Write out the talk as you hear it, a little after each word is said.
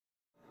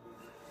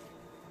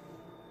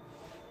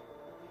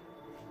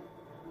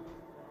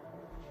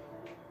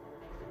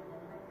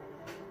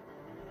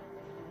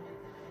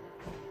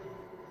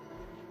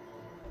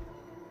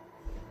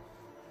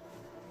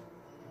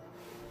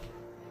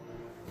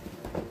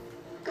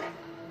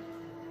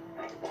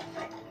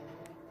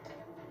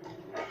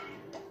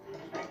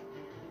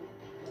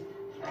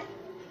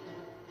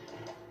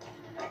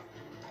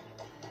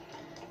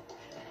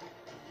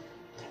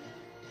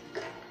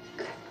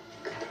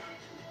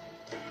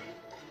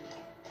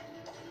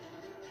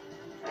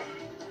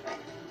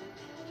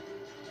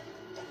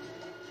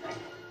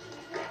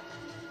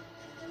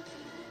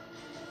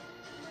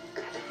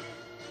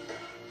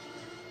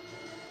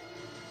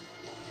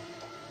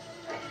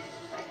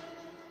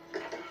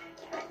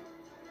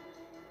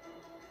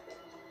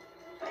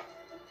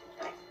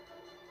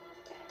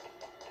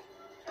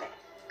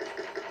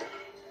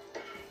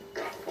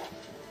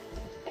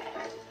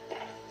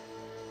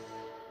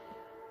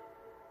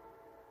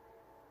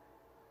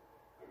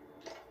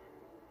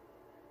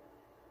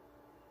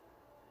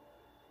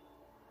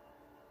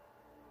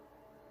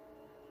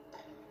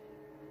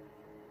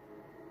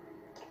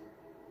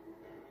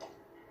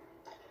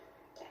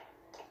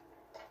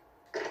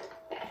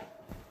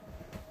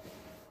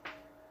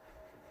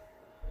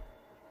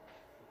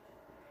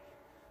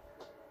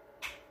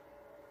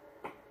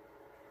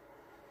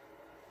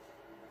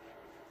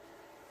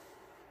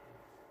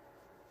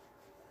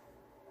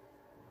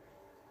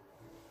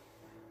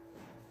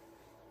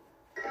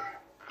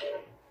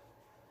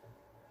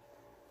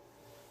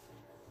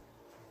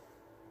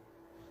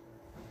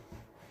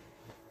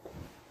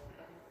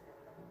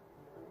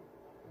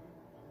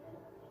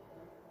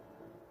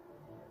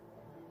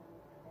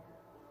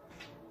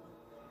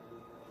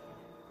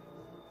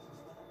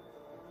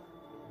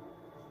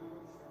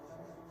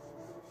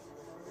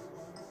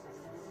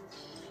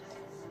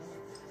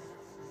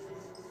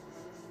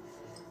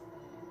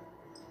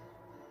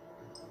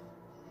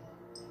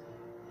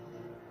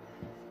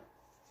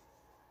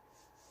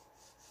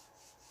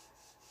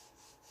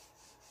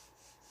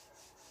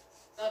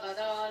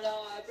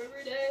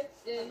Every day,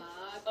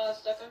 my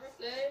boss stuck on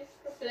replay.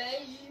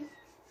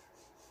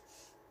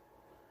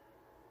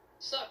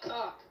 Suck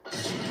cock.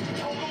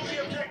 Hold all the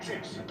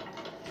objectives.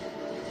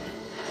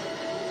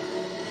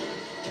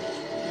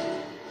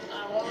 I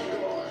want to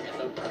go in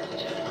the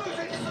project.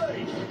 Losing C.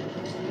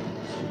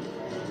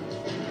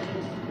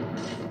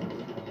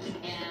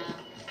 Yeah.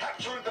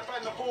 Capture and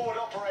defend the forward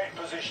operating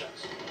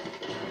positions.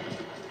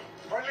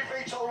 Friendly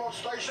VTOL on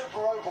station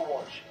for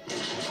Overwatch.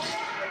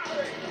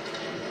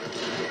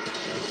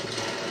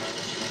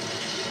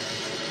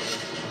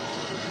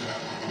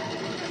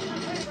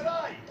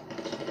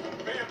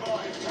 Be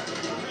advised,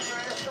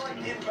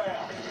 airstrike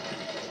inbound.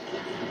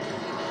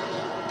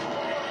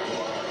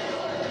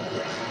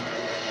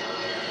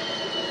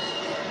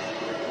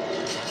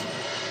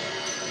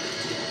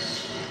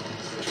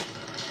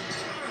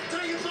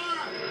 Taking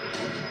fire!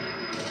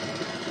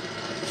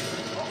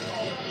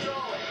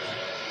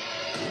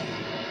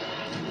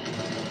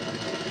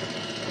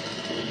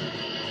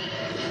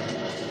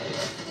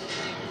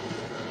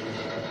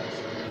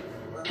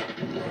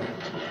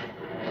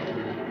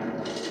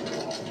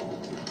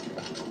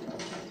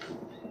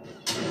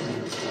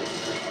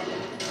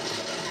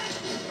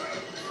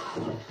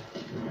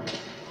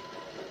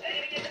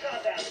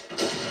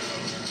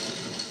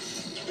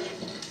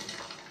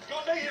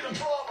 You're needed at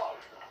Bravo.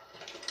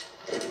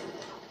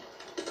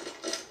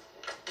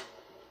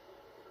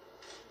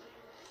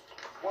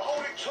 We're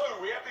holding 2.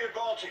 We have the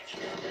advantage.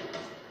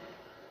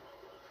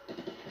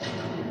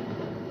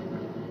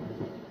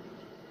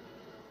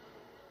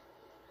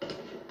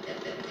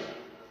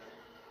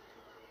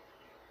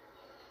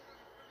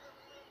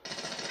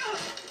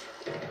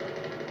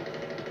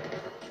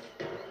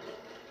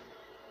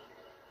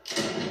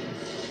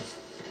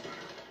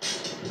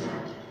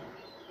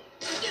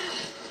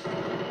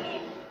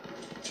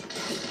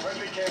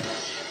 Friendly care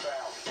package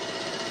inbound.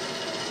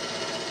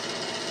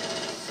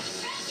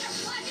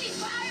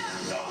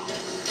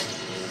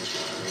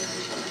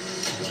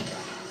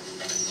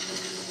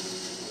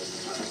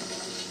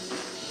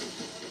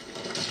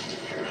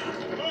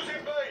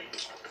 Losing B.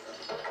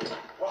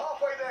 We're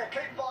halfway there.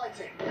 Keep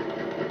fighting.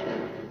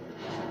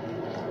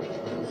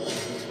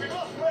 We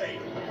lost B.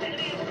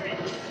 Enemy in green.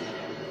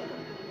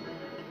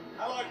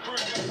 Allied crew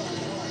missile.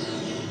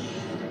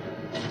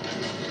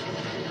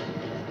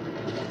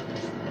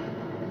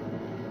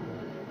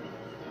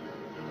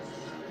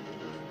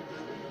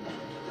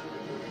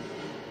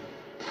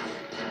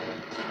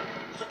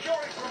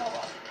 Securing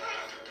Bravo.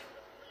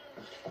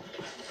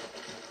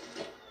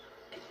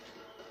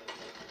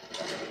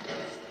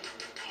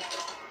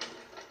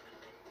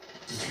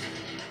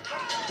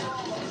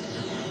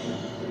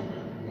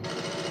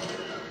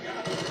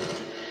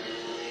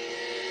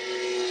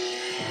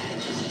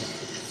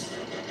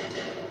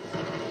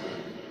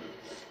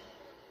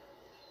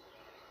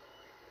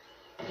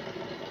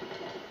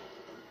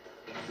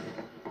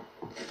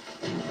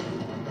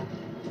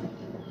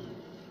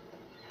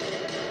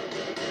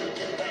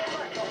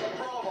 Back up at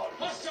Bravo.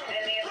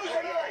 Enemy in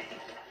Losing green. A.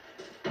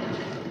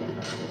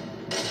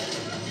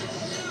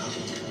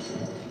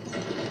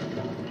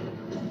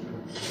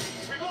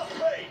 We lost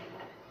B.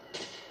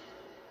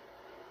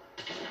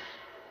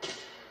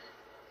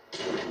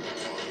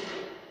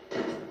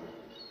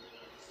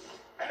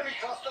 Enemy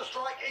cluster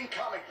strike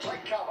incoming.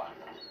 Take cover.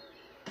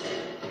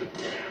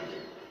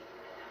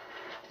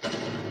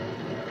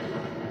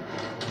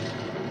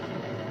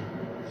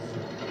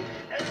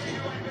 Enemy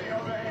UAV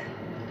overhead.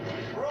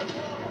 We're on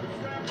Bravo.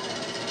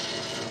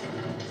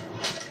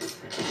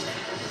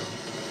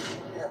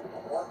 Stand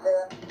by.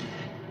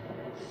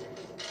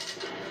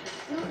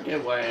 I don't get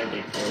why I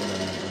get killed in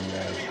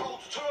Enemy that.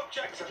 holds 2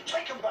 objectives.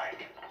 Take them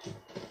back.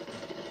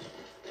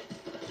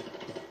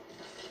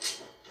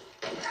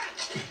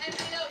 I'm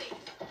reloading.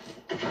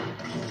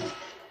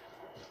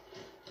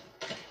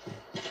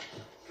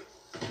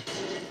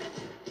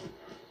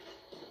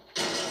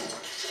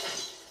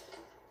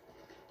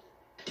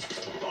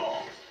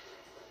 Oh.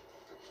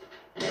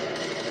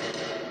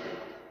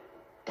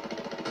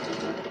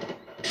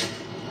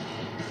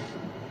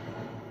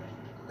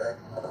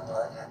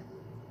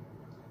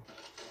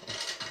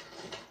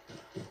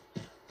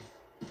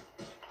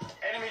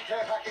 Enemy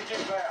care package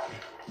inbound.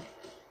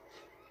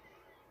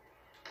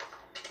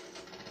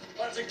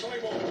 Planting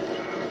Claymore.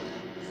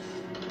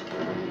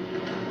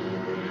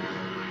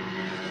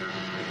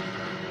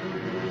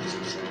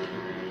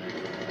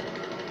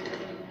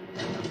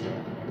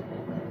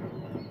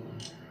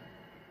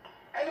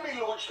 Enemy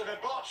launched an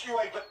advanced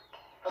UAV, but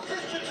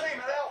assist your team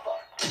at Alpha.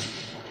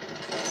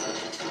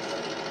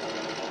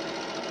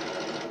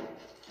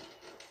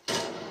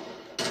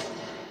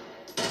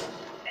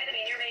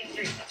 Enemy near Main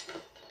Street.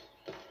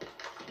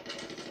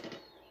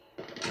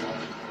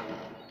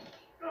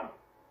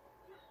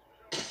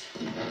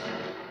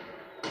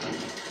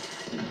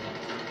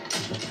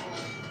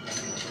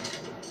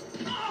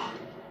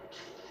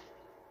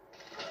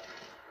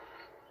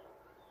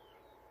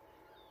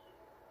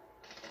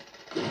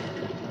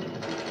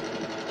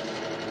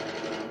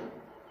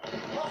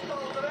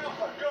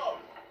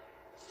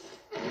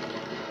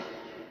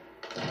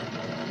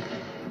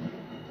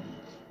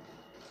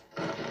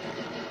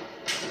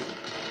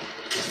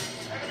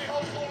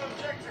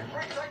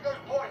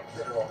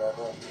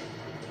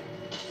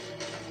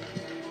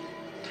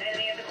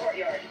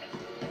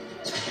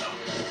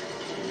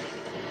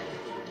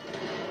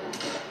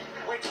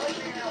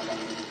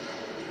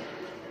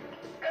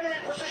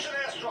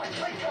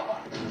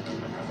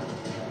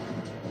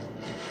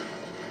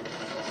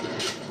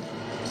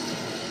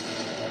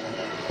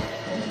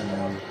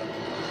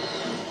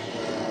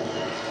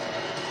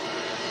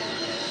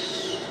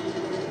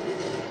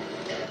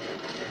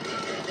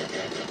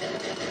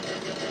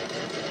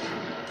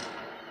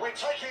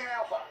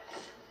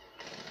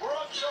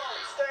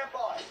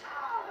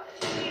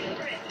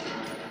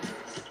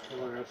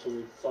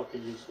 absolutely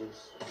fucking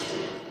useless.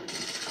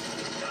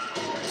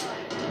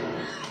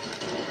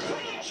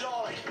 Taking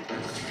Charlie.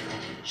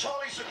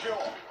 Charlie secure.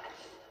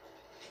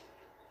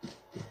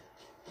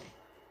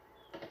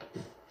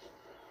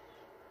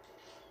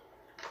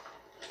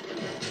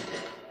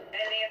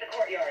 Enemy at the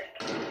courtyard.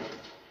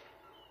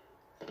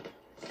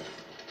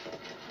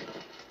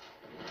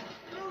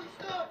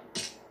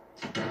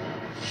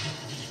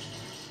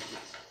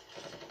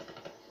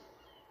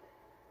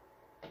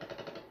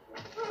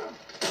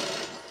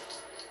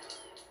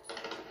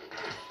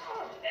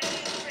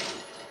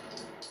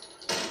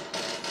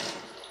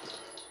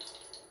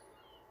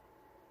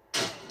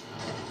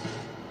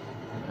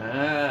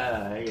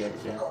 Ah, I get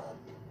you.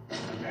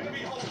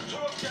 Enemy holds 2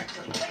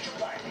 objectives. Take them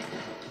back.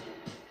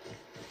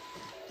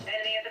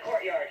 Enemy at the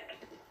courtyard.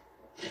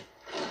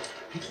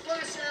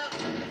 Splash out!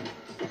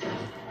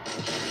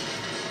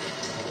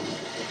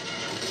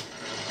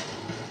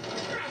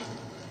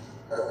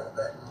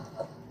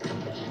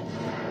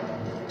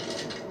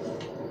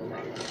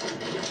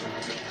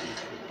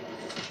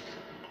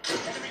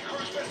 Enemy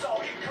cruise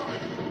missile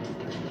incoming.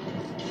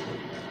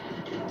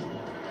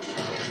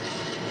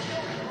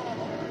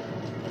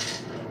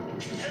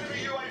 Enemy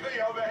UAV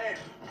overhead.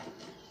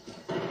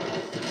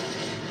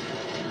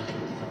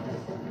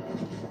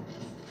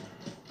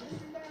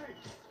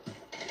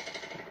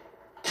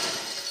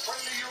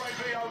 Friendly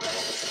UAV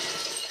overhead.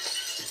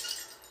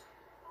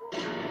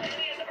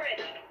 Enemy at the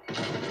bridge.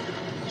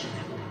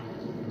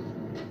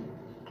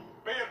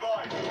 Be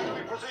advised.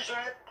 Enemy precision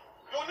hit.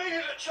 You're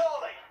needed at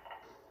Charlie.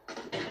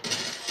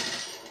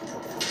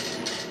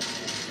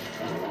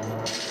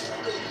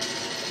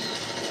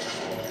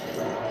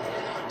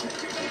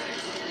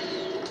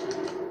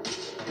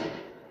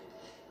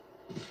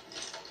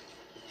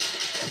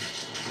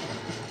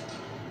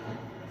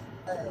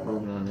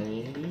 Hold on, eh?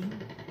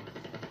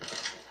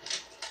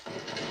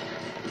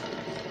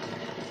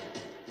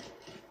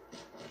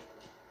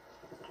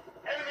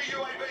 Enemy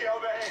UAV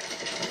overhead.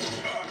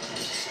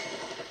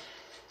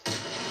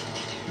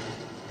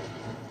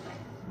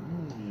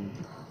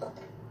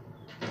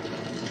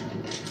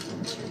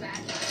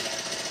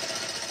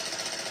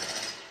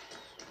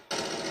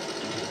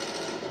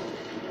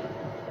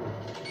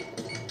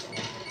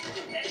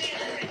 Enemy at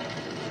the bridge.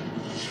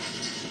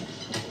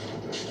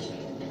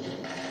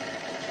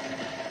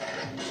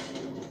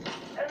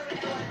 Enemy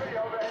UAV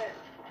overhead.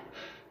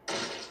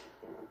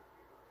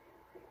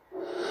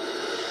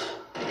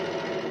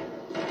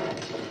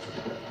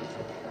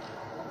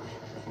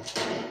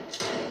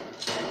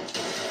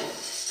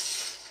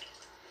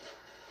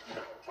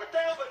 We're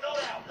down but not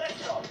out. Let's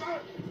go.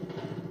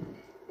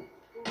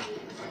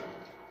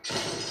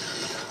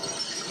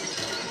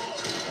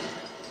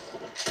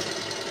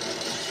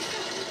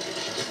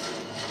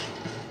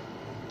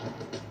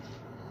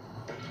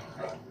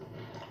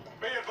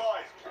 Be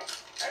advised.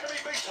 Enemy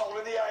VTOL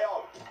in the AO.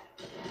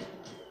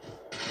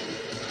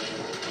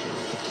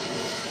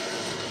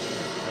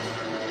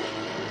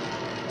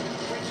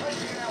 We're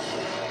taking out.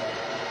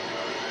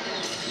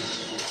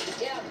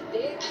 Yeah,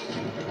 bitch.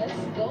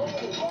 Let's go.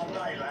 Long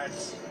day,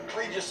 lads.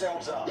 Clean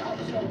yourselves up. Y'all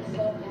show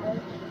so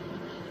hard.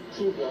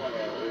 Too blind,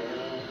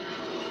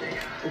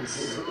 yeah.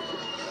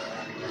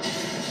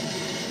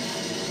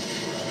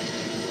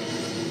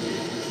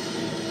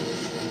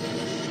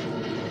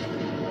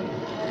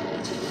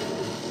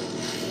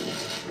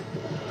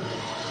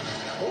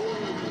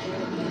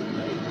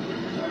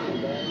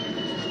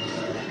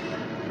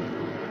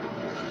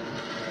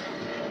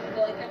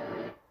 Feel like I'm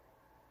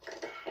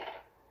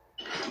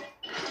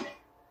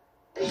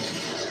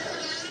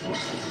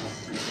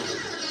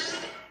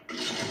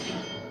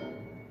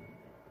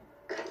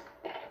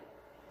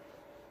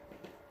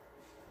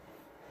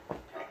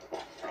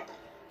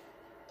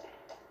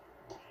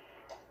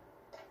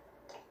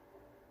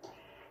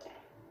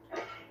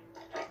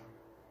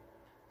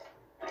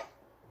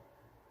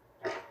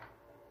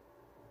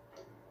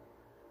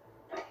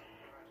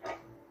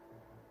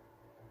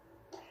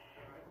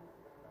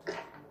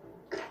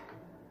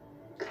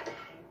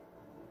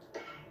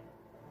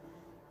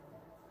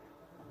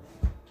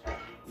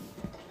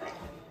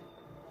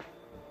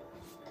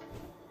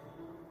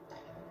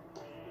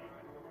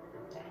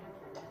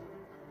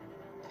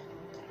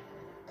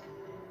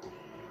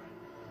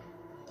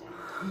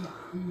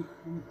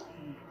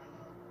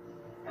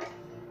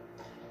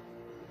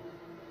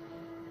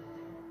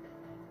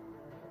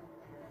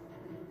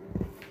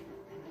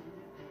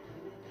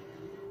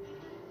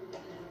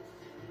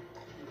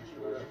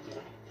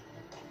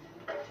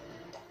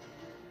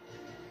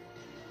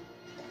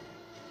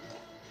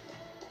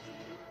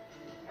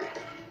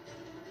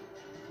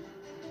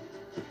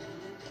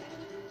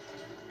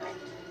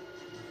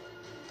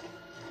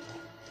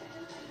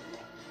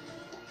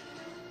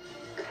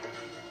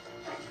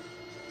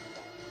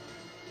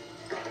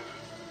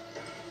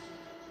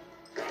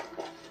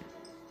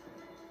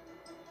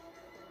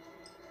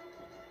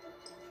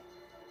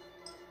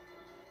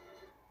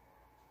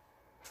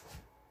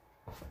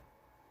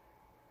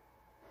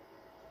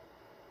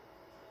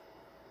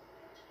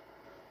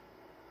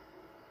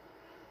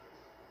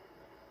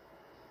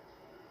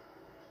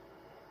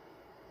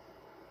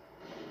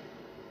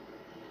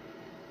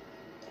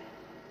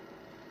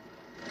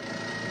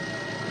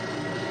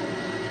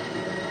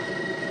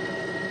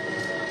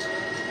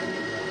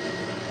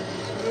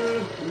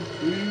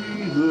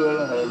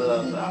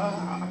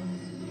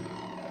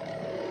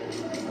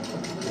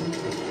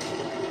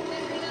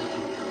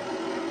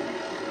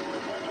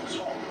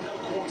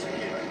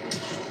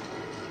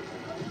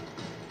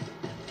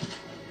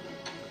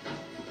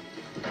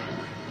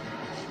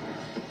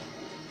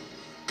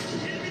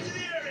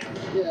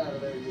Get out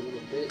of there, you little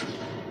bitch.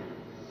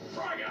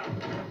 Frag out.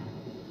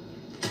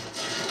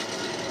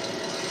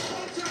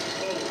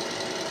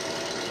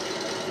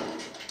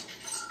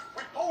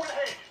 We pulled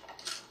ahead.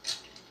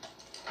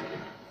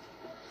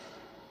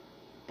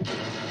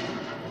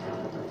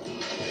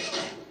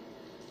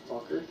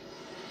 Fucker.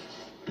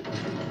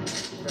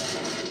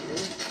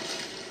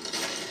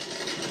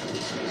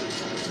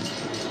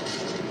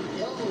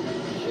 Oh,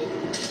 shit.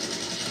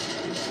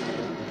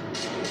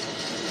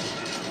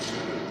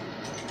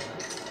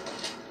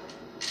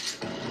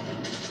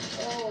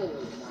 Oh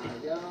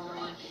my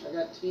gosh. I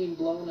got team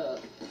blown up.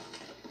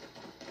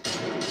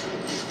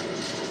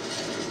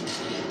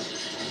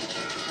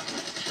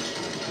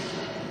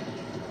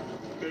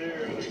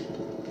 Barely.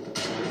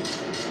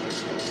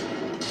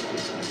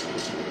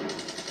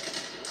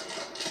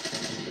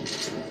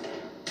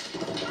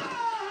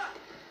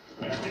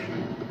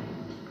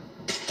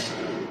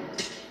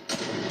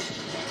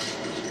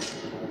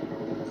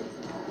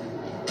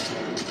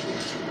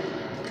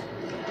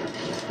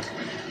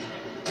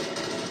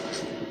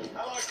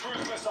 Allied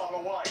cruise missile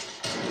away.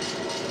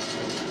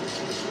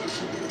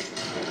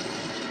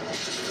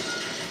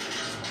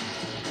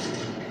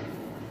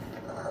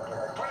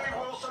 Friendly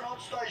Wilson on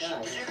station,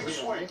 Nice. beginning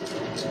sweep.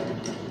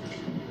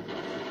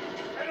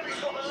 Enemy's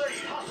got the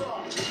lead, hustle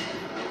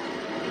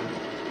up.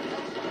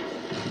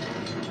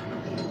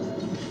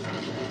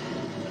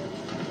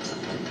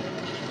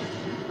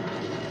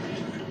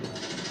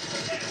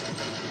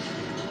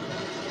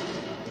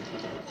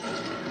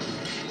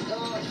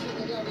 Oh, shit,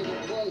 they got me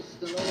too close.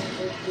 The last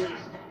first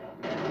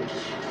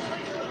is.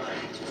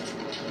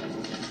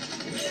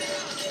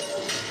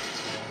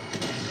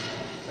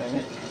 Dang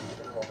it.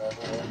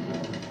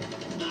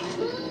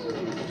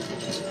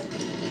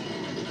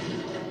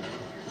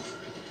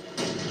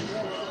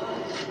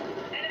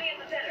 Enemy in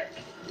the center.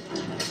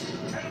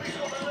 Enemy's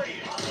got the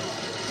lead, hustle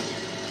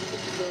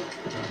up.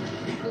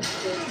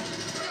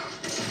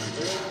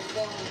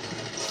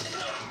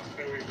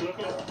 Can we flip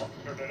them?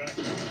 Or did I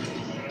flip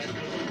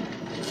them?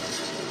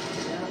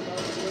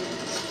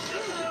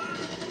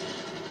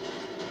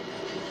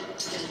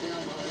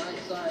 Down my right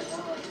side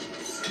hard.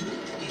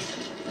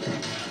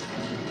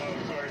 Oh,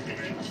 sorry,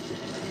 teammate.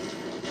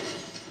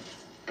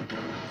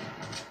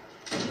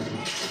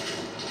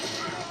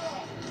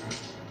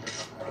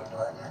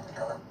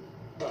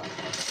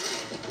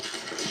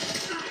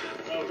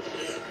 Oh,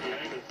 shit.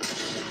 Behind us.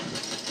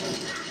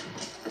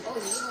 Oh,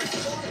 you're not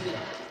spotting it.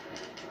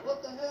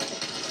 What the hell?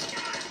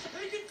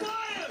 Taking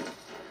fire!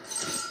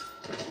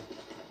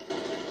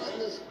 Letting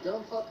this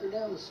dumb fucker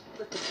down the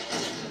frickin'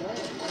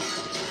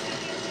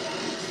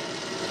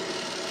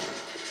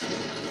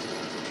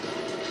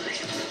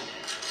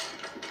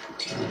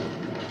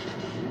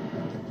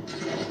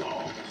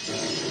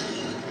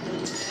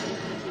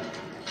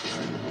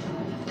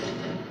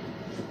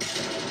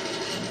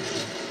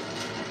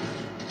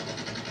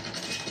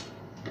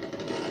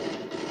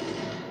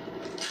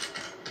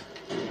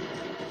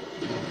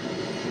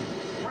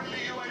 Friendly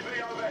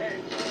UAV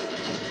overhead.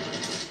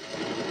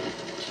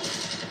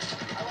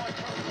 Allied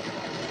cruise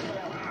missile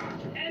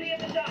inbound. Enemy at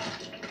the dock.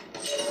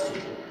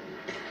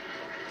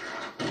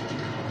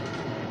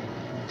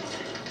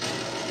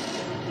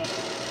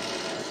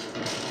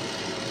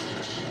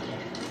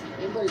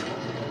 Anybody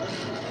touching the left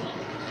side?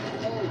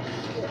 Oh,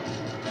 shit.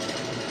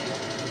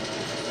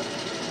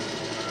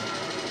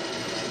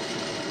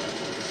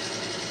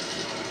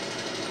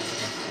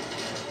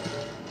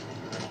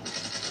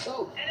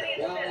 Oh, Enemy in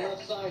yeah, the on the center.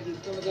 left side. Who's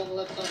coming down the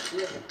left side of the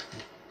river?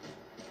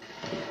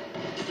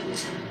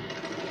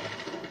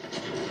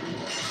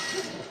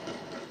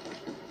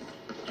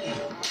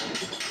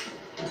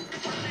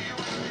 Friendly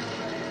UAV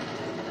overhead.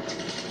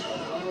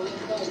 On the left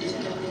side. Who's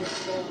coming down the left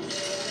side?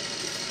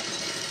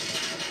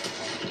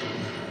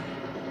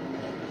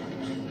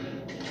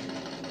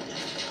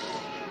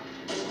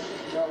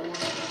 Got one.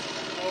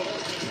 Oh,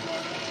 that's it.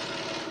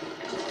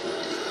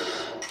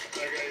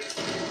 That guy is.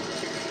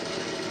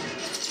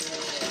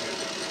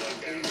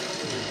 Like, enemy.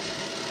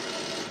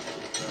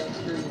 That's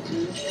green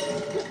too.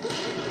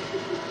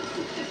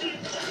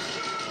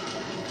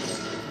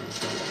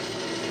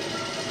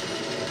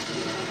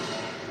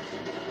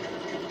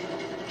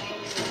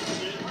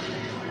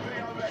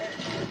 UAV overhead.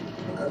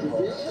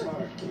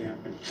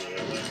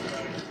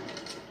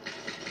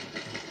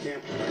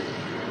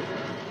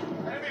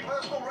 Enemy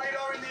personal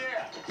radar in the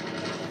air.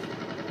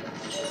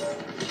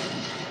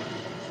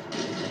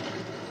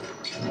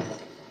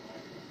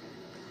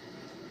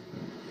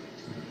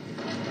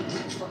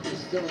 Fucking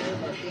still there,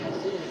 but I can't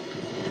see him.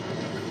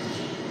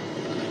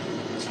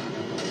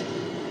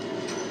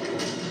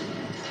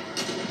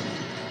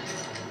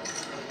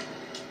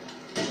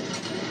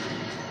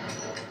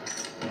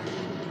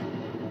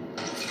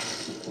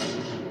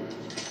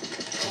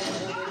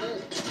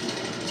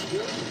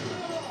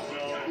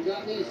 You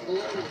got me, he's below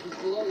you, he's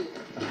below you.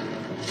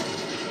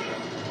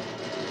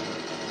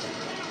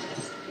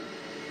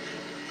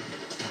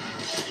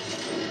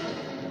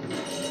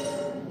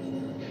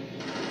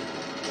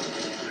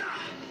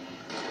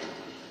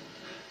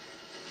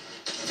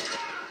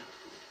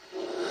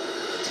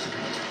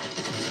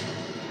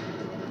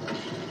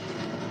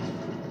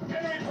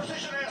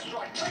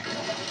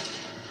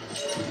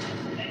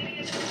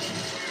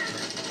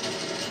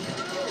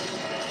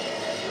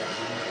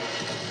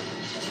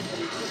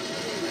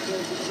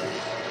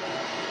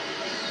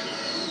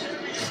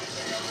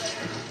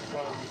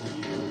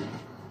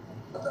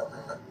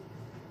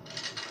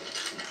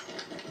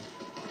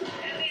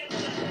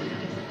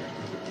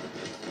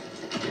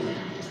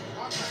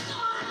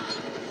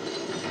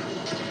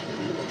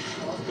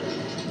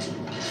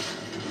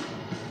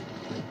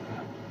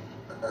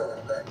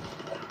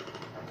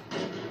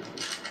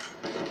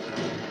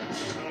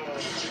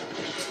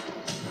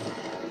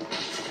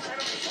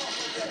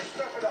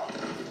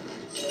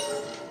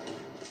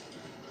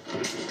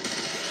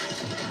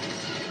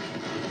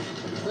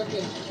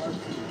 freaking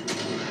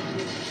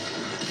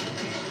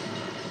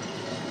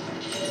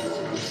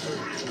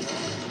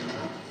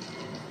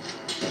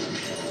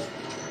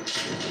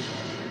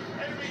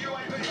Enemy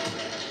UAV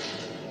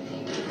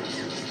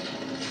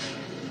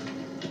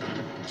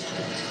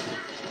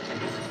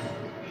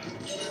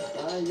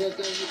you guys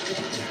gotta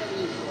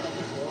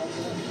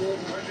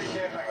Friendly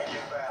care package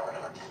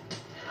inbound.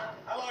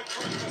 Allied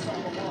cruise missile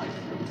on the way.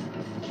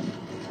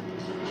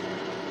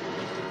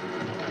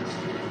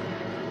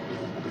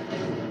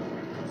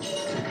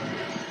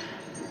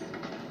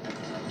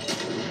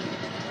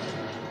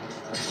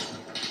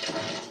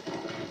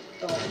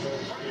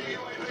 Friendly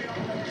UAV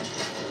on deck.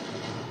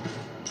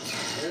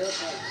 They're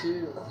up like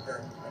two.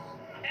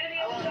 Enemy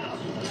on Allied top.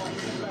 missile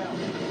flight inbound.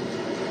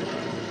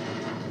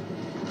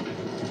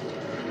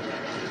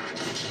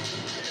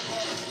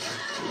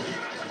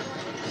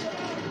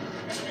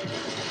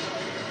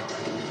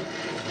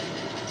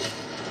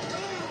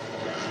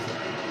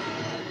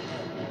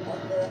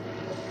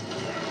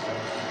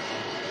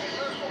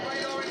 Personal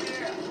radar in the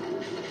air.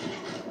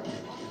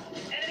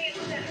 Enemy in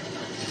the center.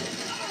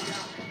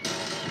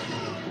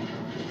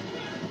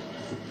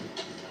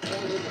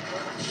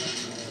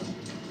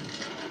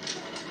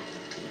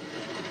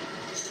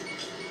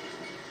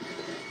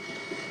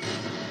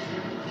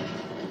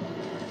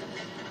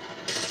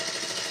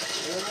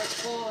 They're like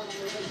fun on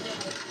the right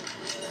side.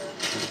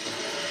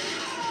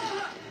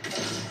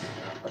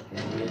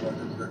 Fucking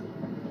weird.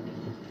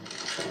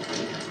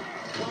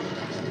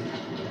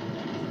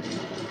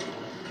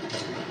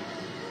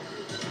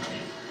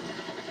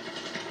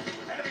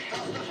 Enemy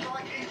cluster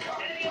strike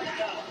incoming. Enemy on Take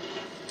top.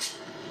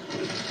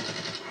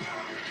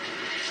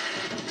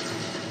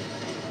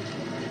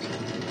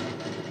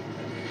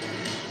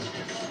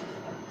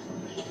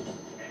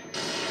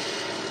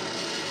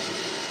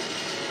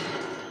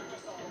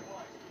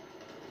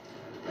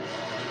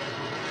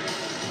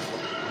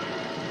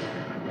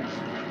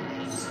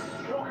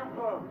 cover. Kill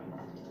confirmed.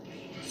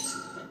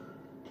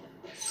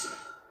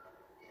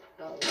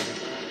 Oh,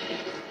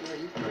 yeah,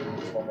 he's pretty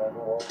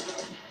good.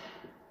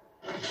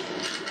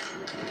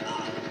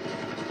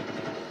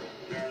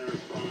 They're in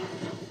response.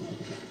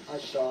 I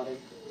shot him.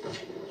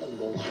 That's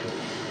bullshit.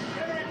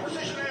 Enemy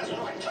precision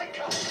airstrike. Take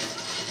cover.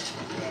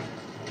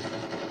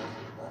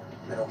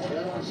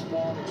 They're on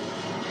spawn.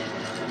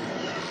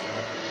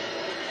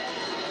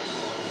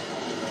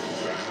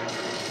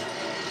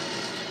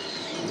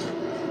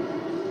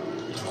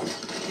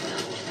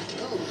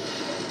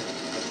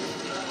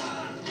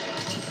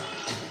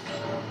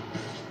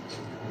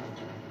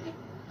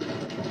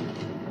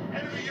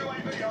 Enemy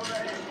UAV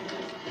overhead.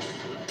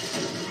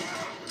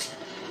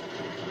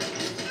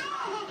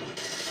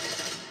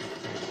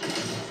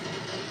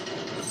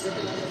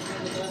 Looking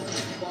at the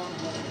spawn.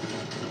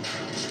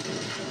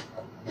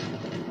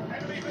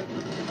 Enemy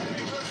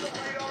personal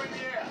radar in the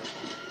air.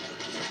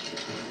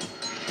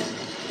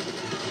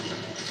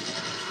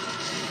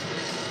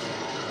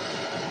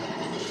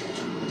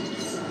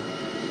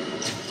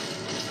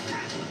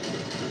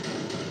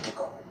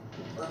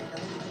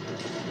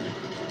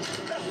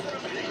 Less than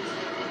a minute.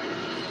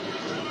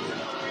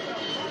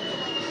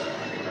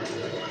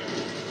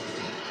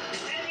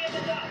 Enemy at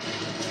the top.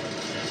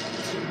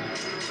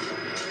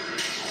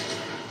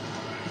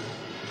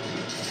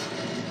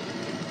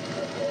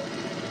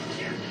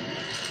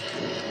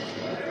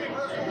 Enemy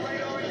personal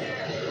radar in the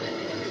air.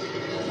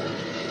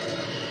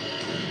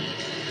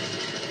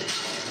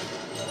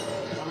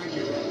 Behind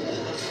you, right?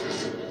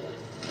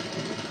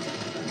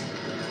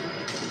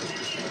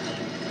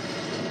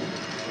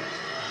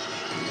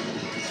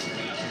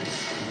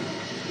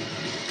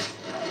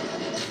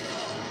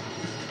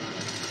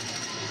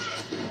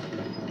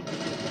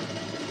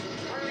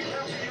 Friendly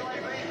counter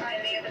UAV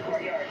Enemy in the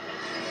courtyard.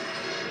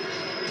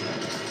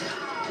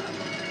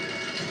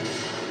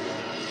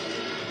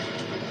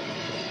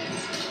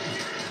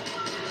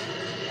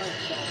 I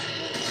shot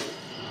him.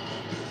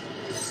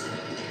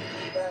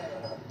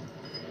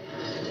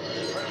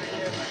 Friendly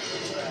care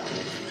package inbound.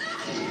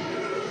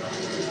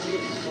 I'm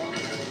getting spawned.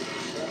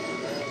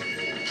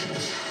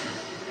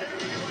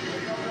 Enemy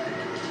UAV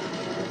overhead.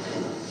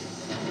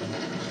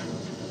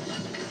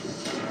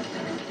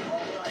 All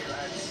right,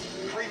 lads.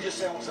 Clean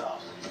yourselves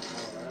up.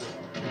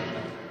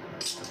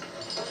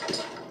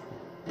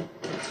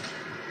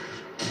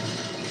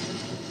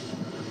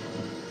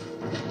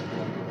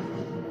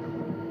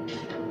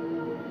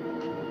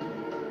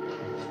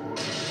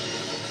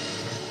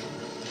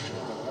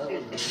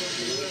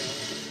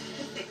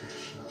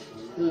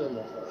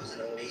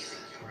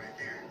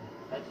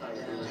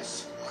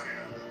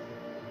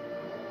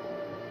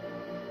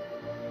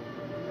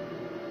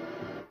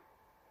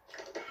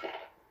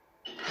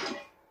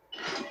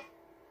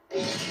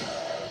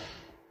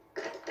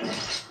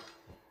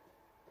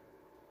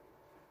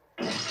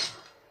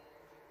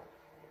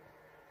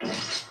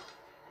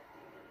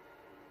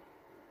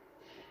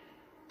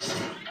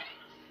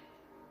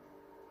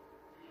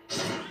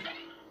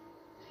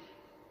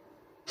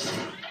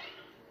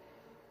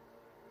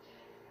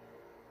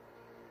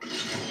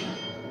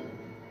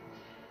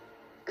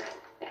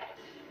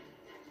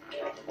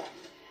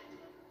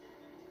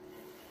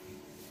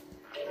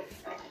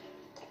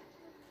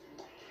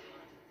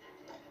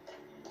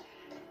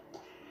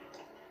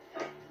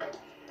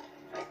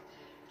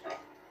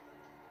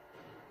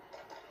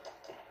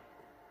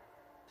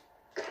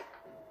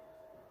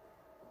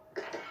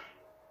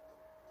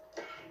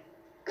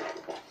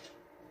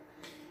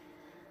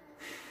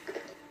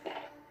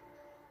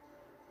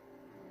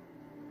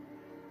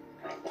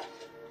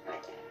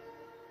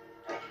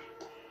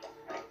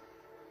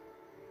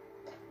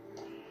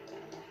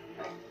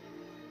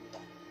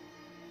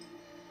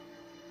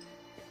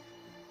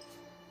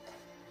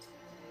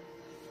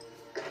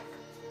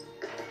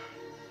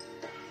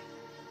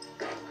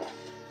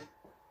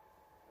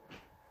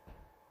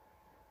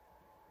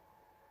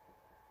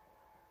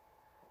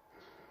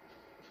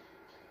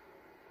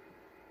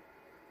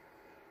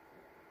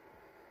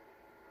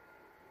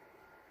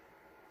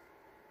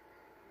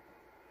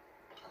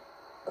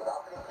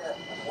 Enemy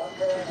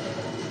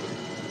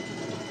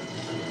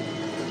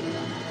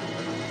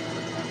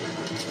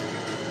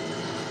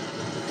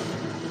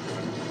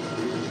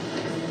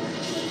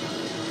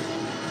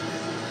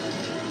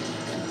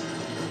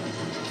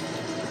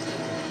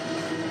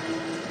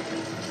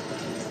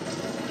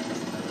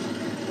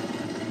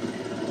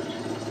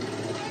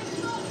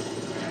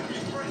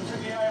threats in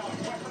the AO.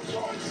 Weapons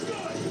on.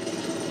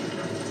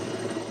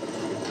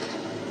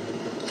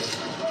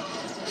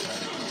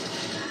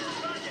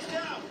 Target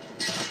down.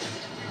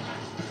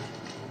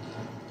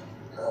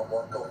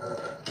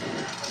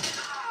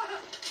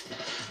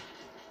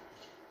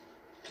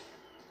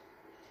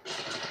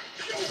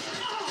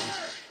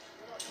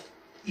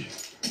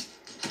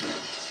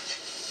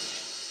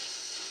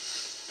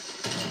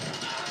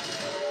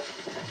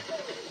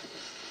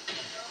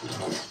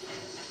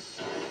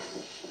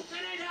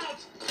 Grenade out.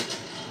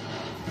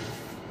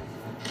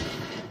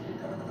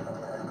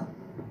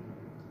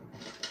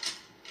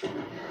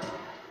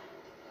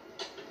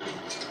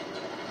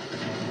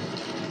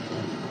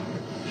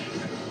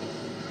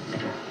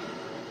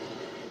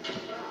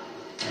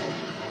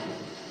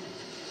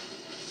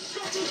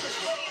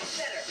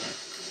 Center.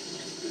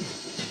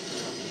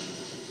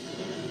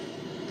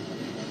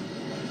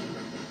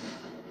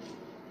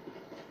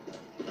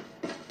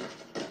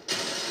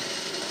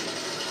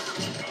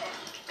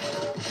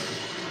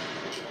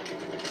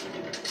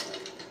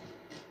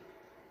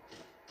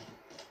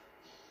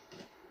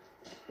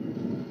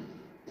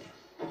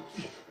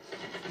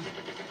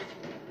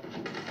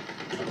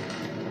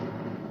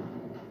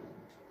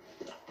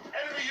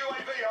 Enemy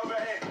UAV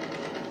overhead.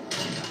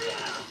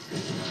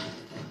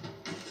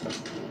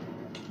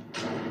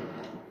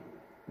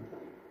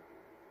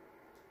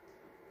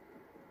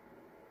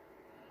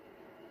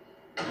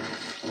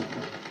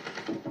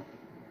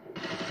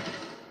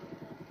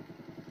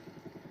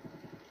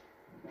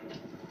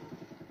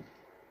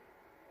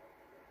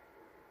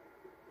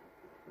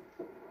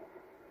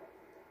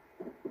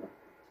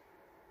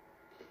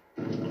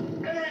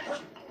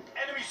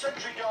 Enemy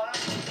sentry gunner.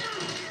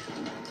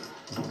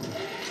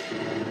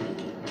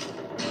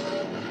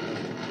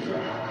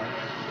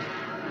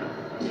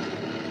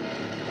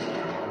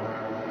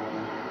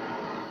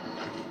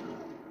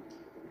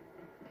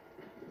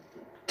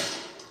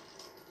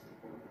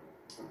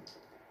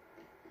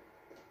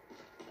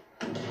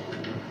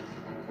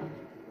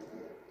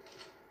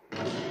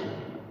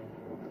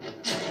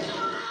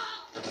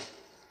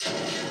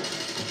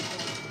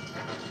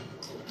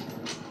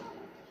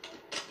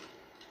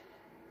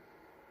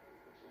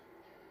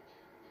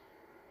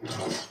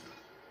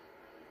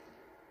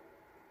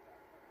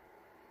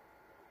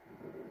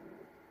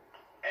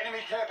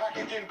 Enemy care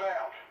package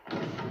inbound.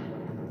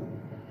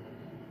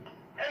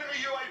 Enemy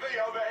UAV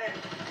overhead.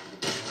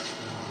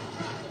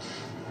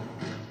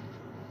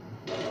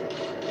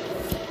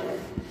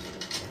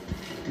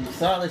 You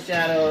saw the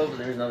shadow, but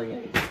there's nothing in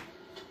it.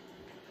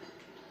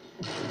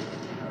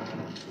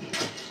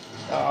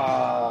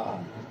 Ah.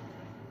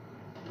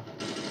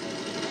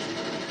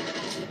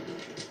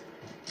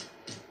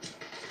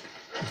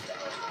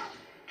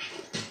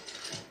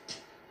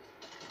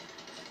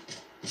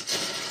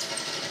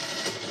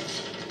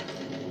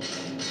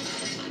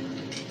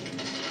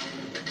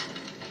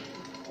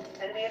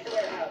 Enemy at the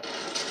warehouse.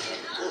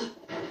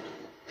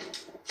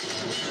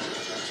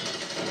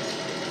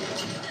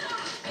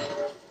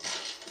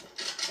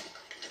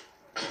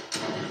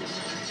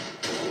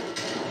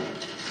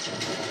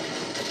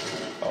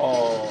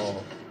 Oh.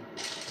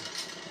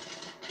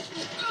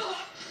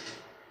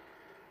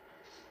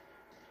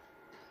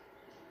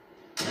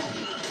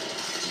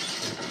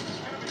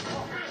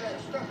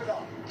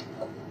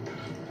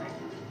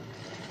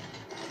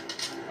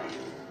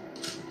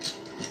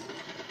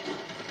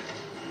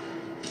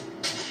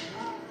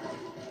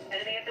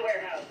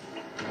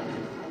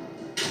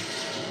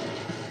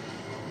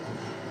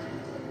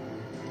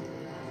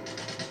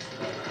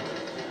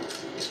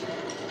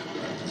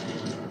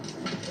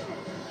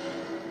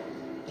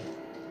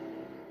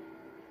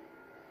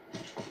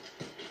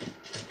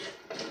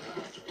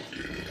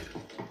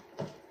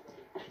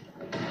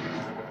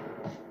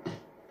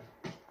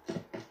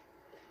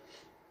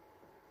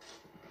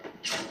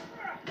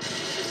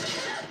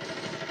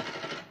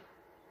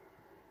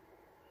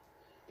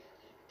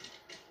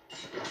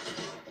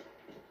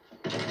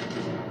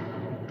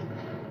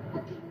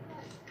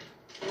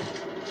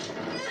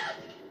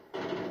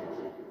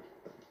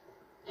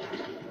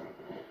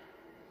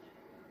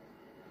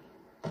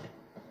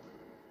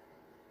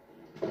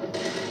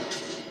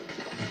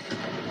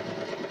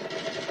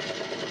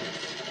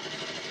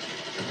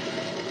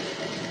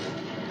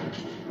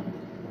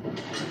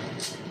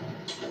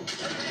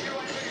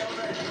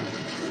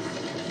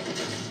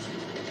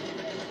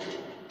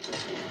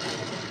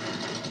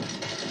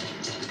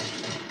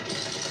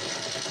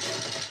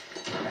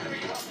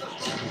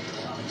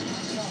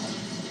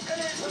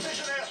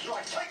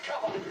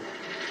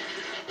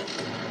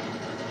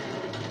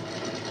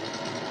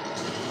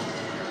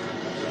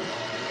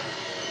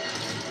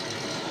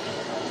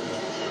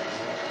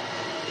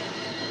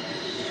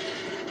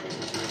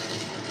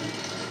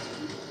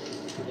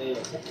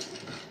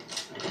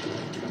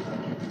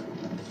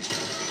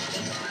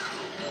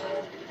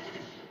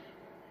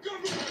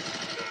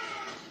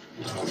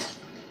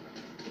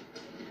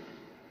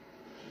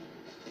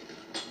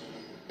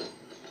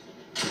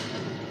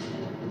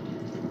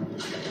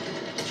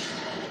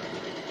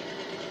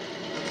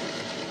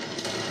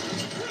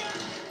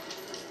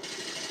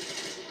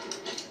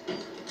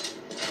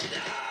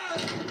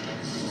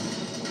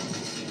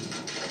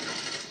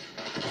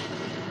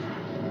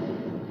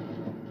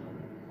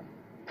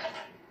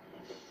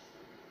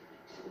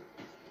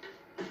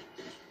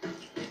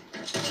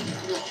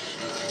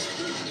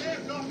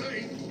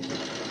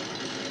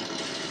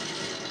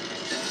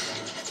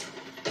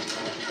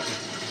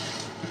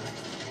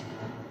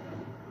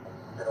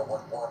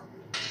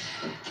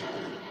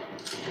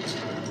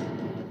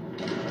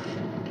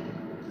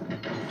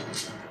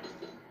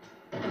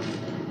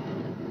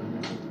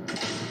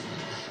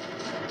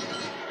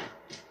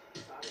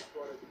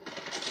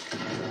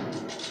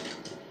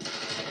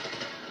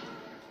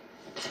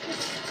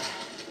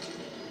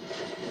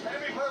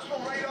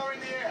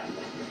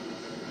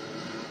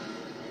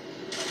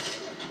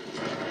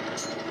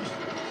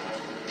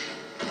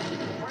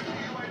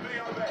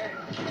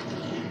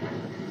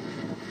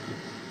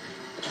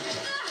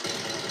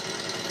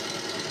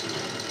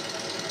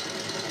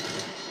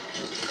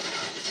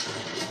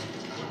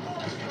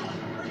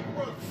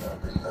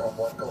 Oh,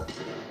 Michael.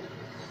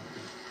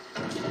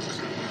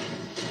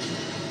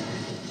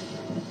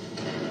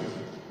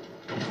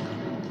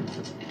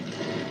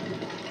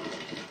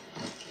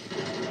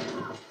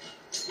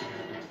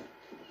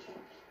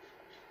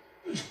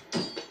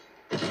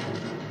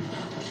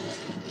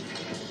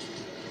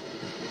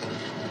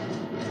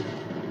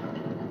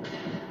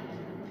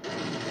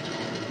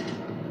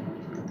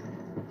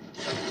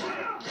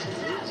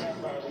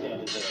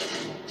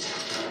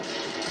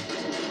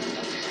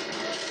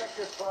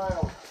 Objective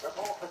failed.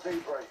 Report for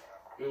debrief.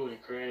 We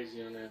went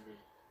crazy on that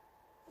bitch.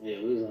 Yeah,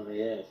 we was on the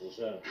ass for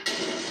sure.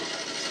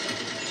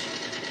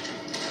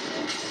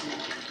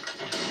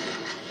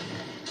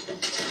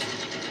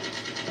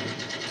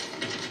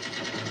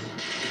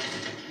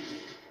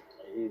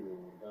 Like, he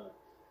was done.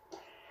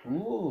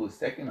 Ooh,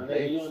 second I mean,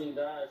 place. you only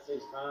died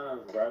 6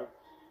 times, bro.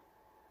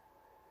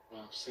 What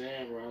I'm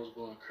saying, bro, I was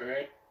going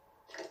crack.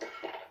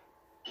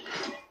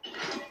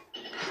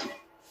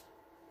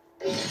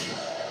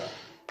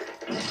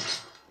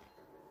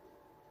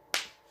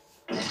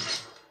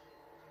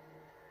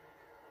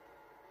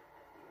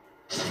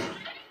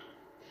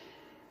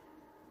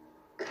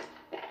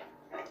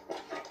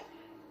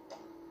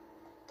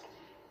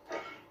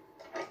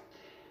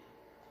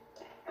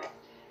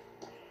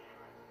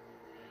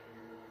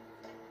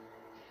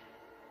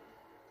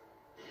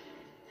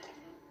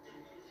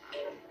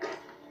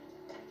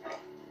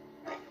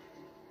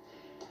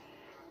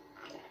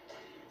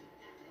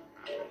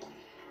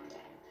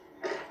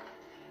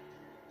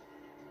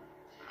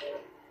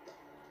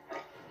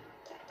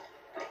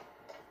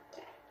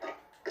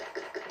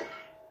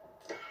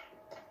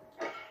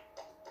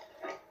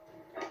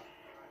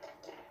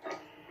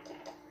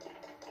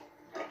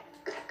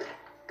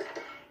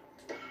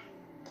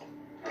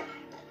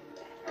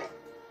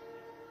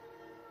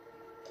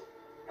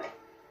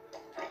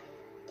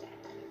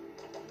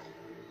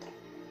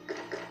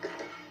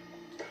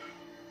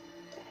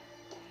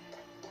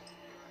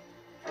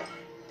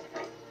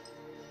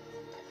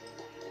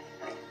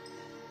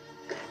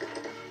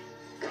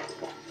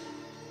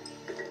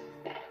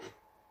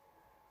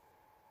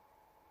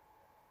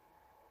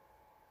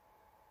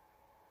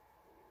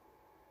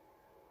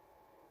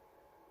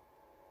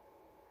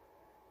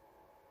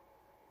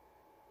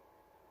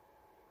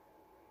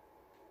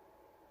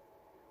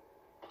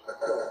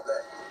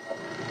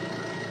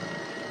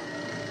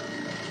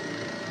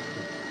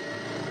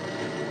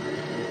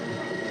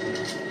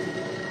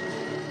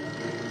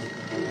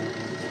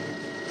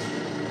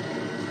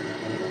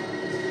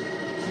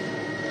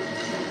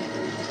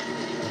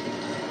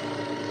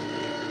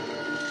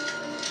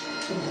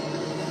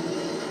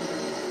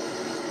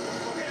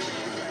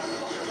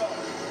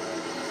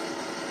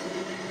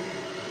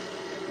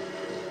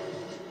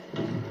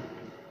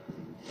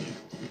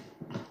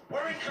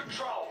 We're in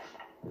control.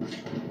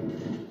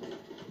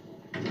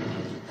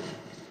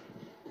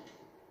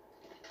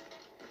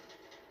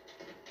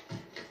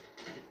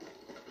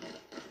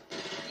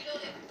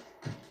 Reloading.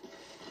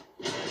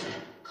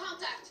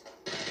 Contact.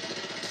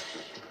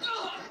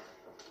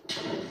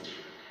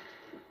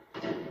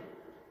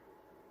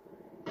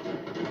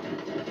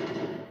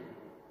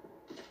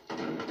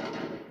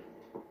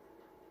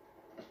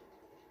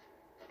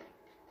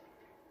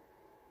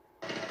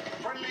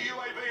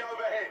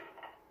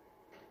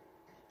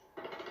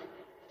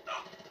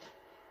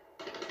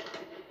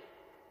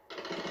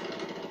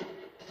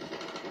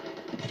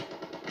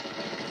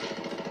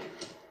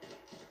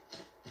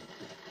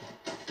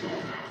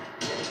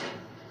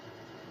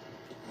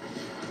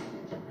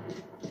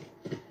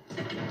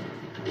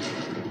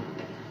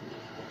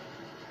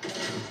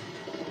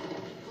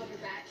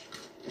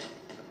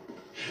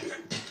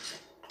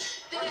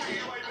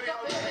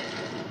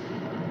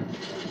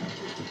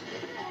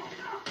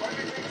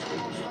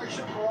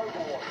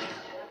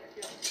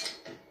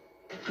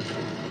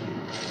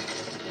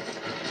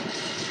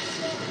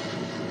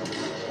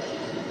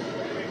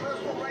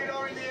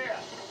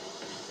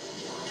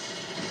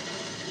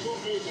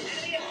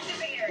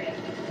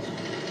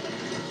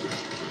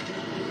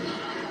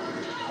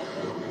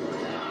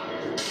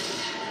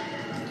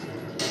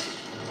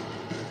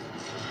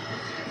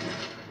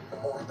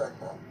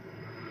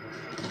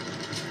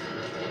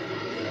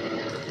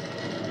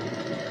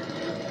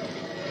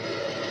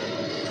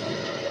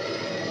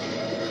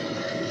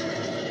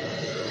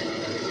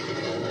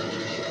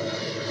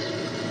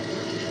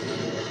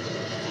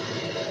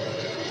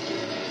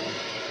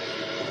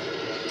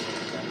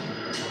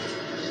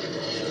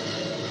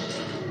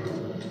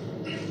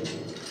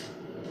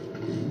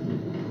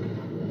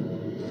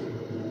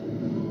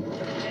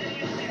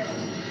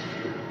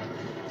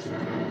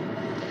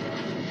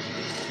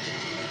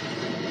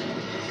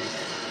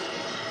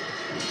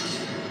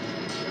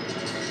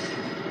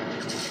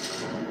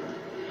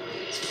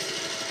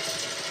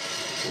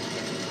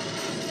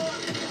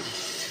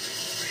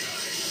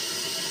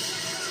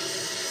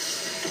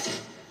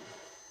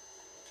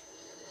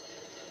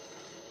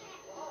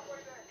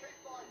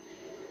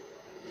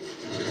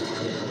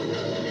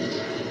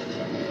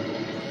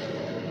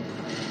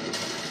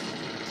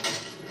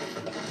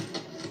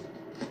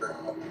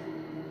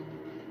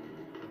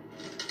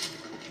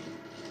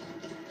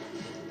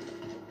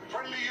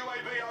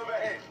 UAV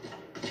overhead.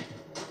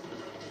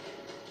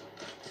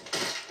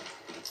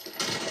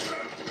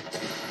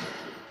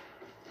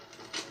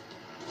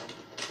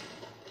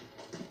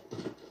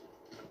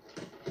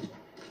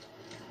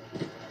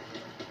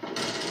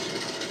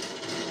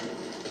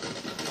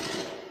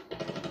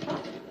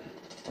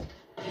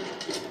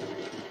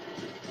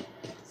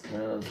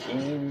 Smells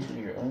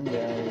in your own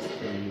guys.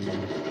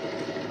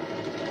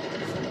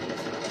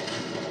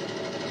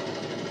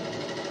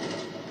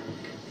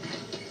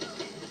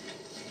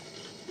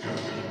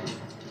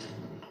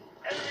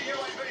 Enemy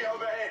UAV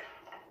overhead.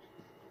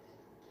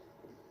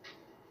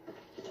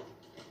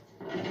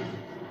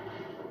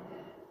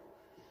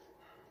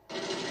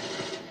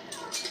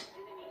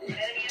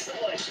 Enemy in the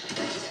woods.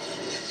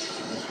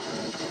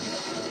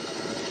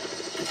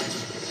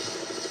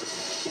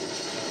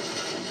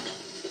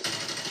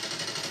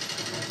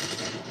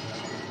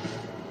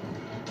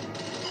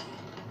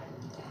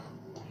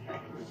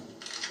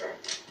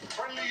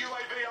 Friendly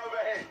UAV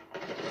overhead.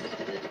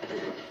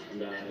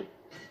 Died.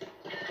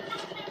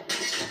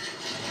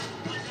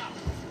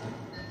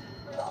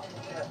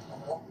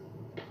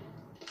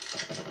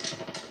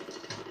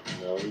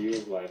 No, you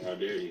was like, how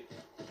dare you?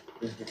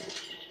 Be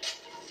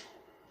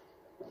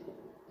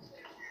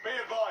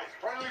advised,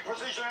 friendly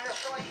precision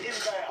airstrike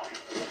inbound.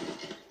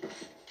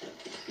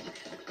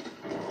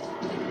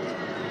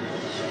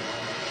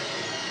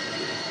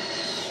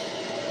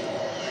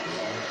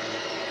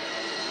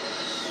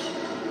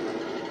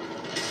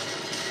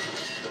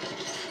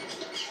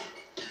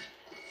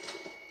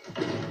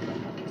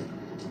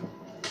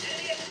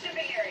 Enemy in the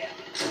shipping area.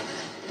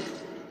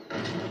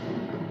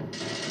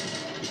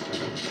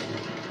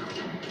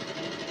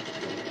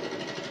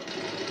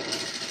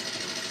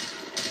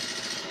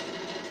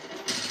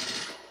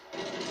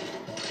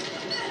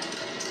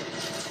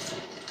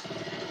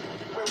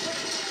 We're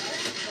winning.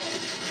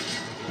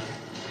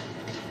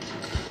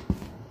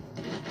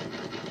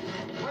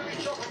 Friendly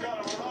chopper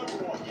gunner on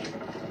overwatch.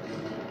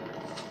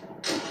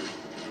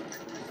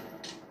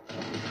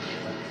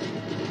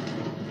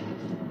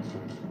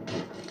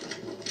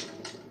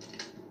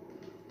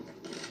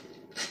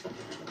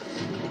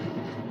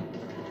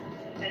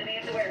 Enemy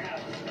in the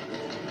warehouse.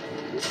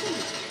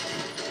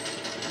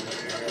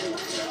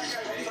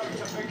 That gave us something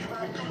to think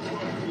about. Good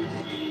work.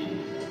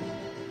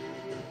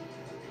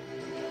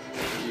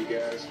 You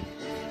guys.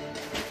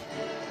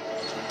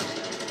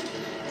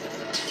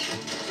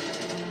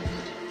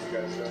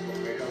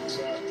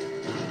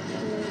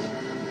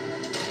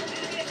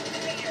 Enemy in the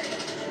shipping area.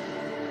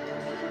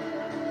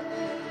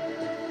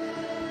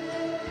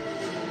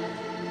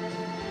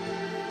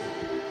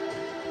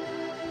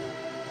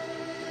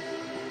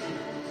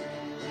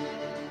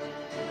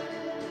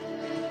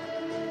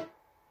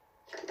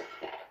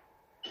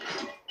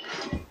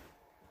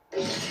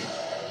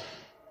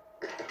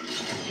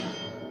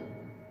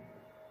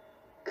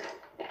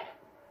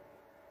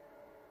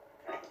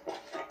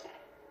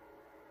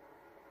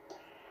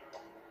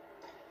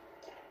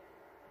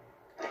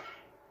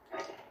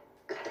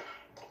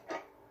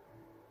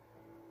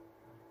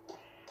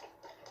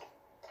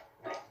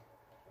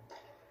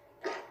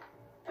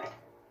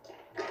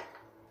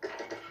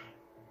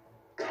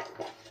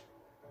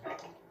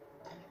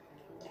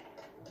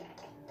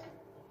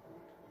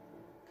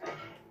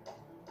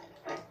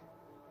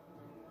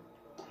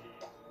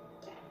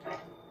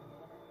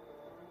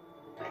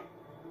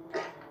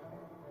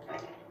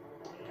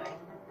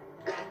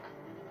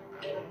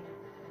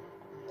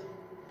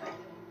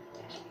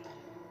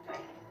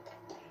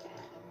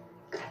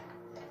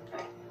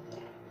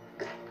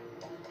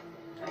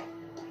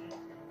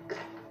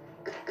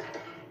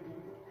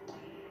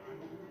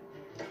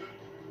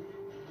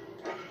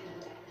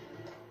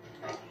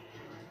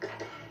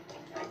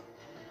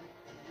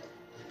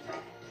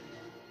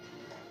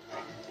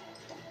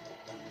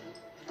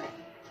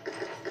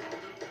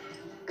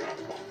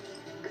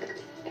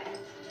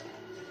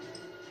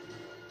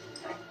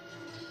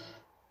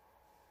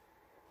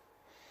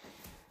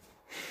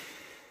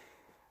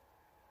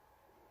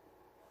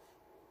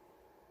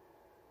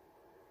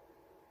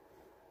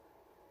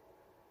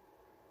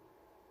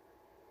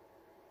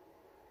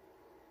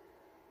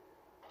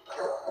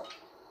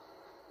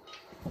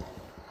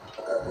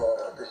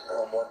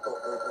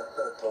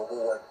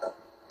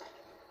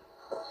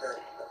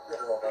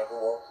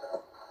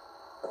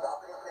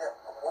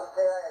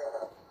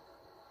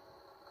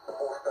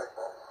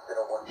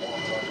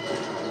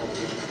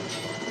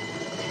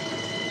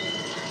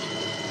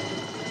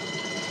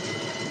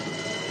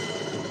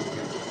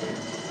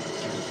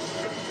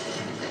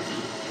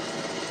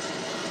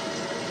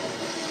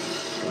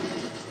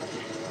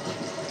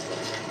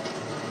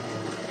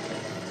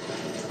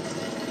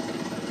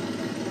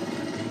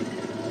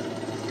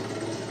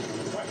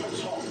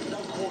 Weapons hot, no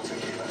quarter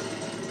given.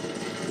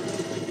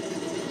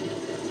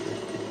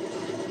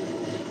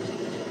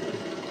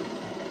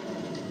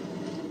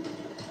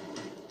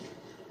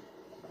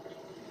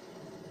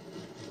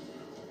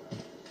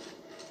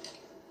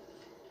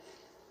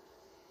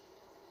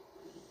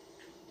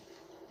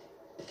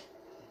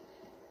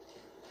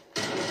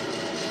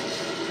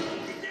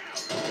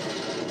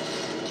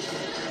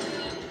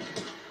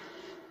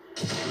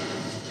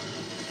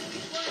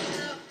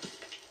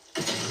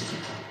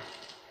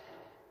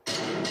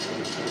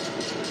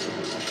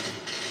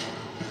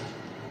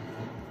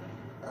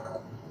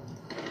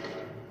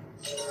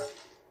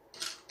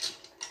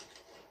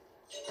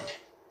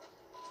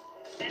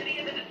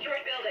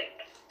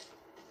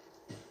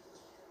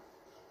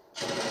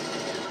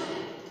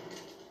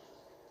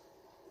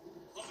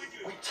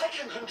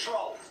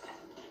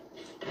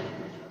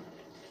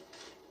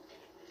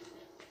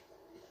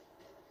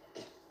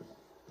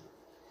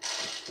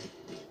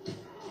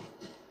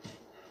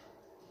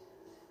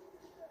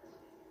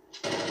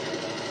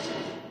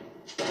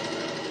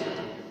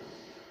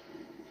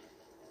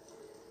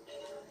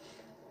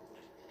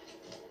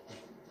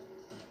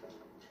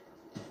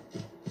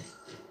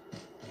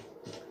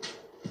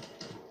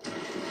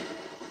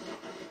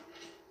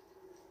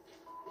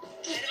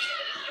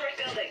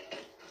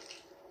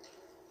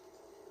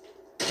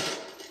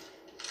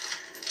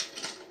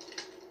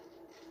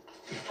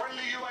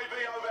 UAV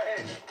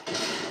overhead.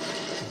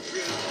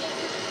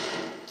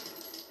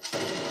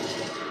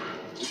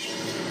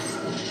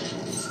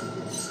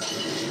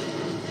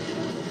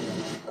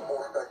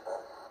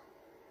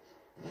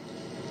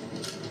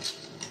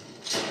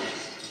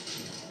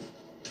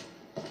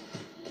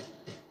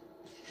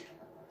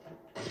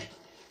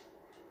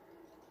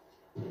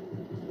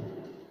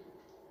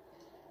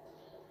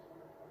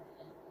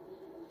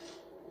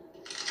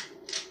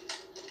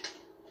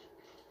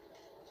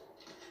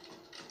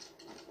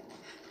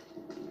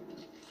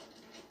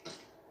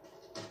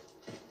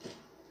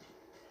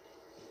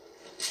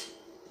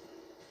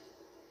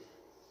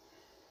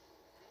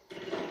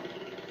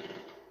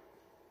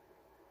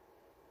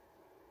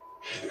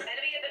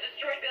 Enemy in the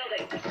destroyed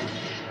building.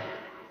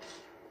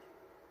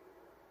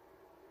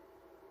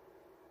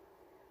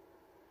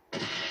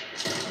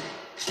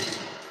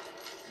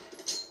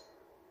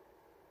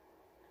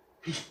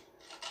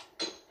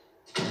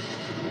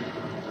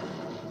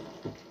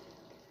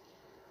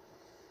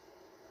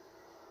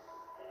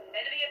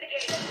 Enemy at the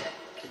gate entrance.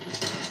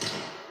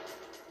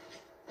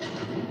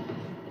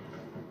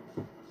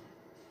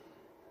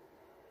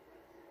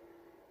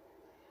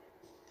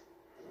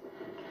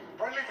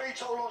 Friendly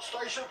VTOL on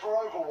station for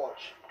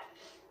Overwatch.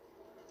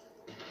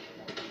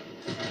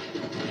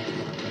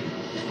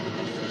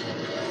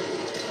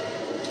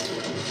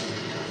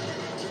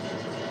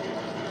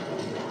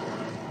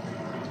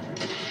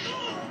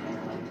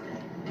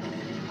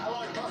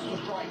 Allied cluster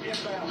strike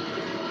inbound.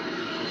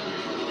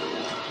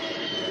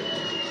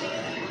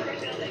 Destroyed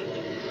building.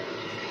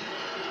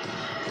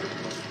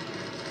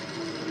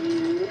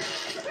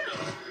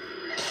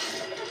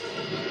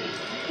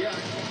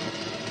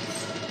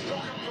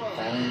 Not confirmed.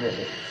 Found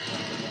it.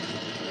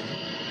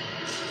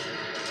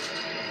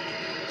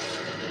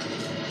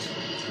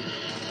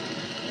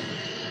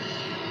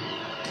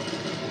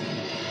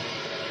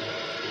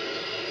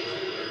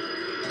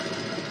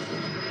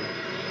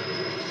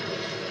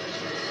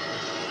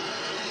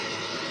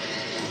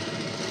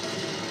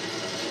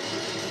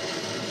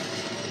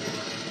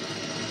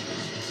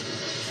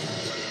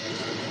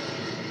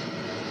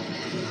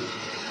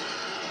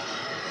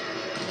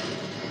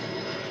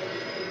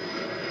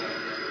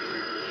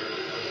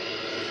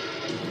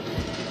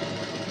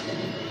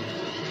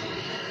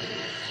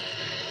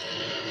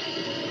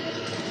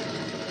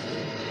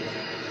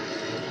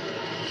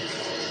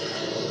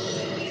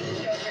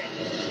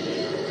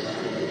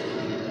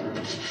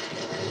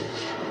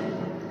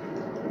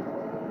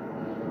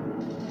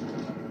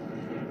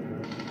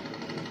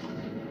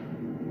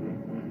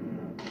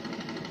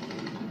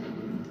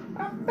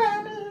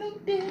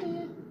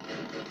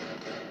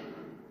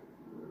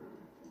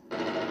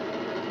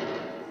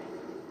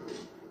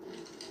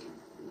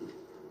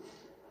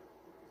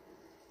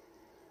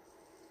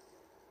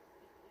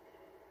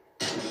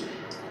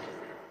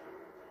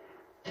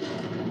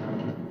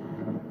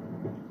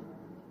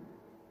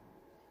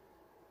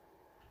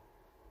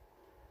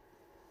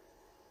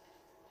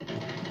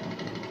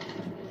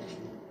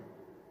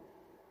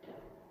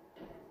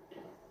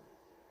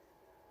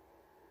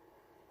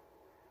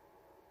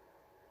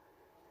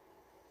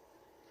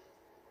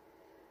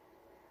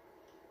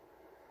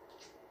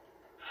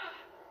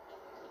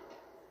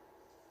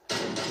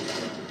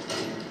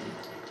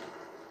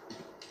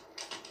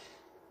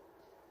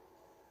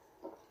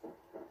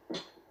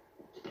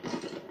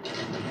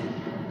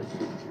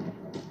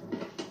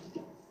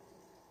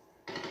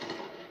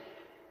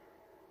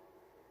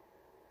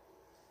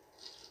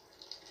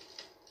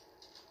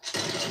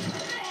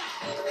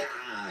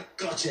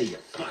 Gotcha, you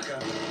fucker.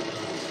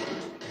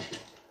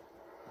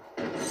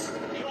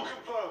 Kill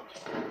confirmed.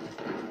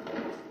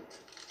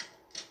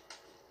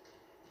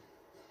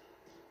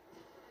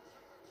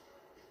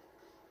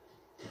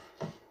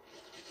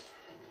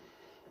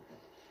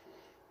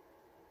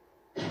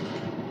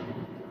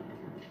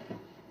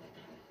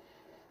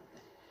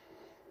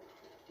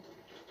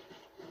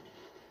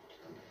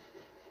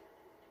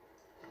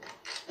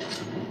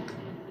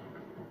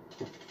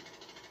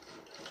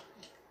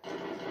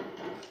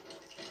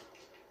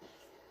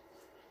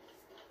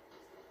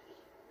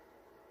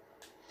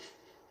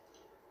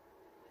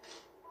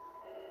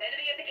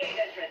 Enemy at the gate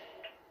entrance.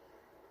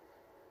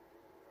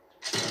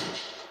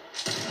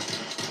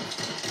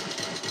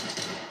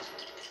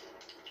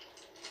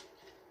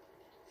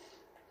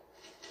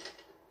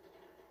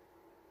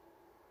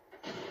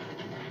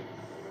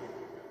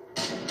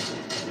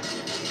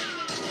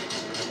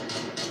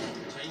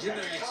 Changing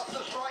the X.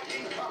 Cluster strike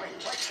incoming.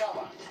 Take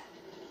cover.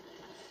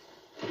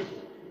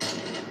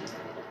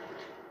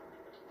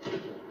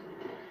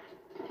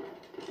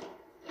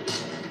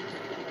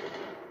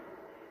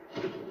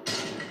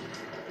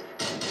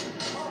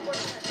 Halfway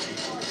there, keep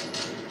fighting.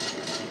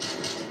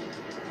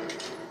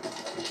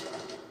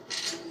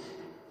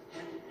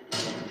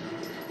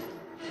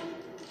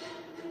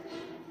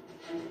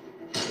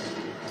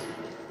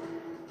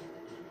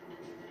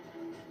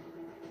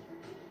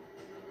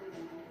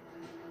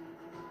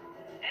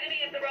 Enemy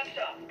at the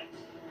workshop.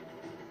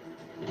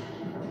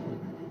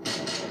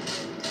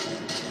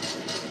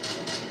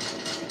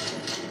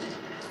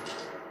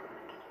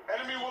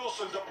 Enemy will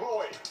Wilson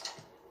deployed.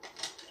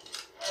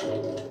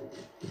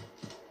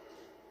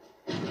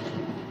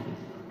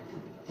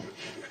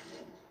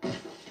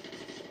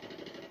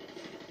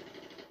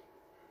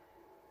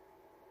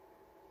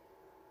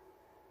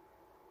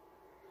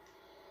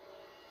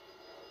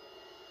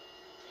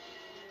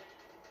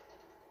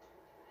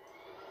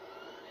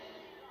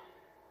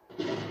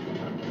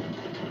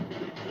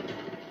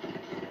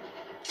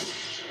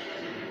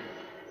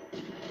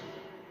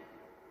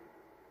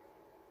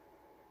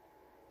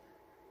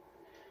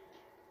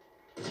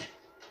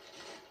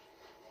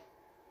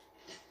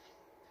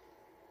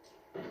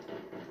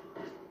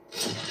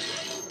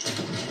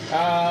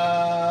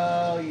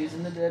 Oh,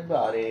 using the dead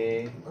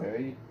body.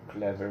 Very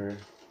clever.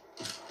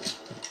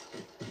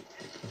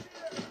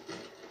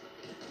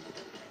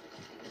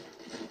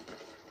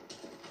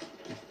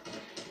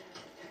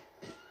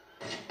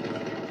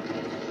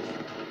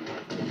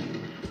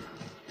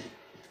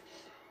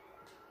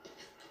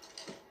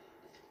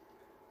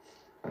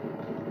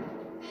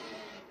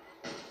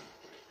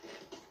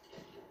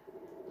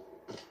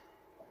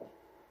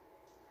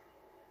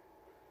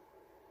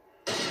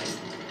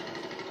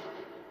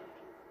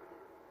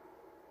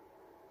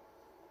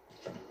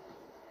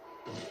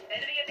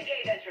 Enemy at the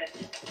gate entrance.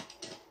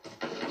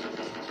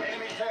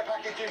 Enemy care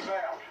package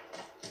inbound.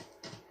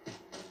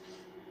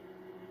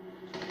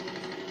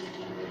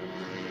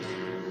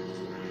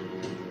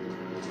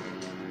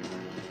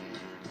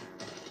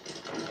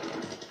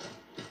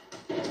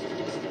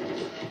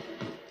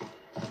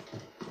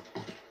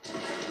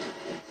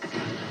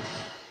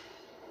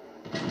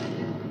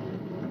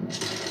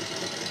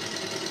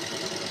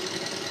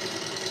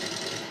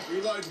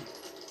 Reloading.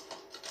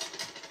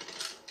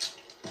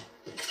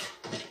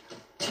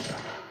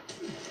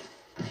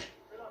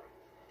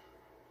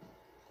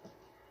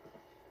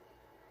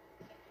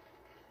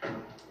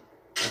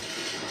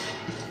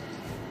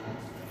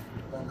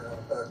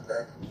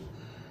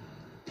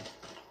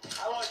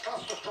 Allied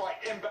cluster strike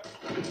inbound.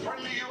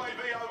 Friendly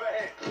UAV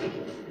overhead.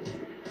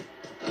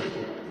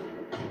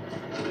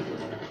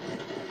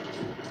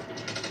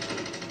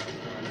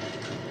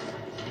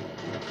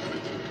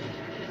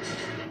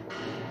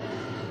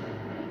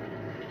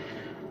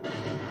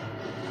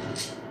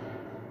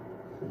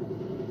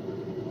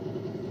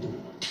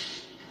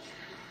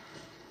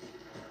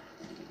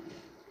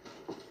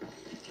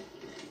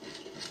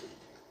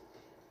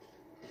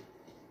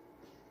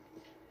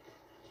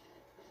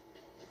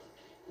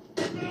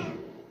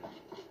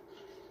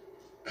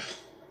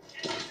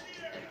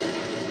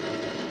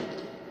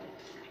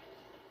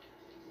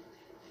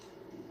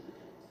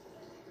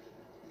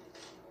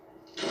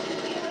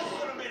 Less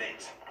than a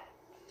minute.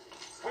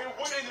 We're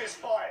winning this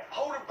fight.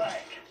 Hold it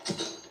back.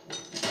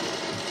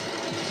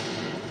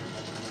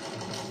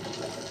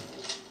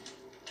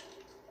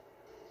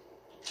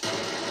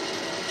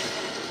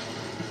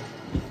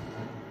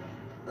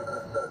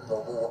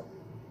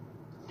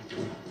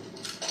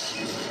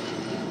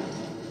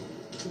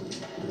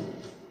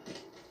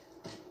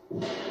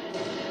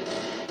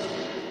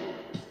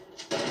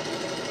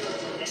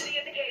 Enemy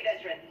at the gate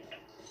entrance.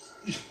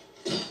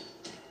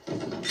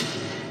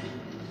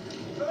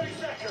 30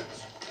 seconds.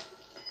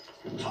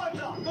 Time's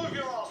up. Move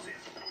your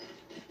asses.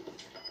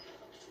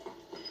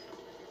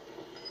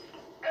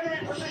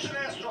 Enemy precision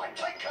airstrike.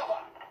 Take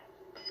cover.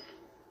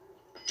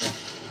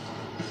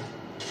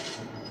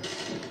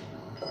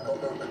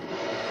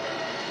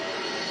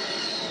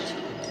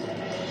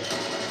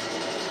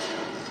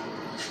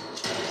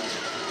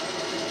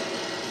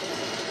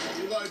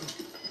 Reloading.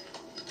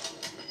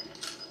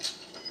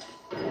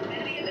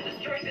 Enemy in the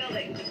destroyed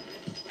building.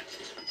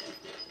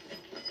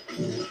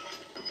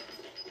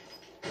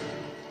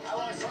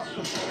 Allied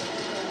cluster strike.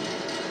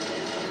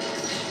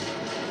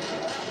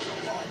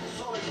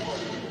 Solid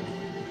work.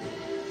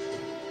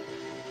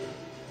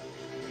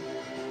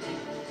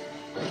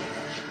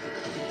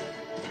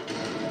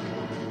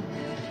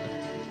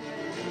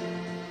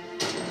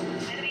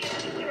 Enemy in the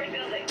destroyed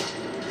building.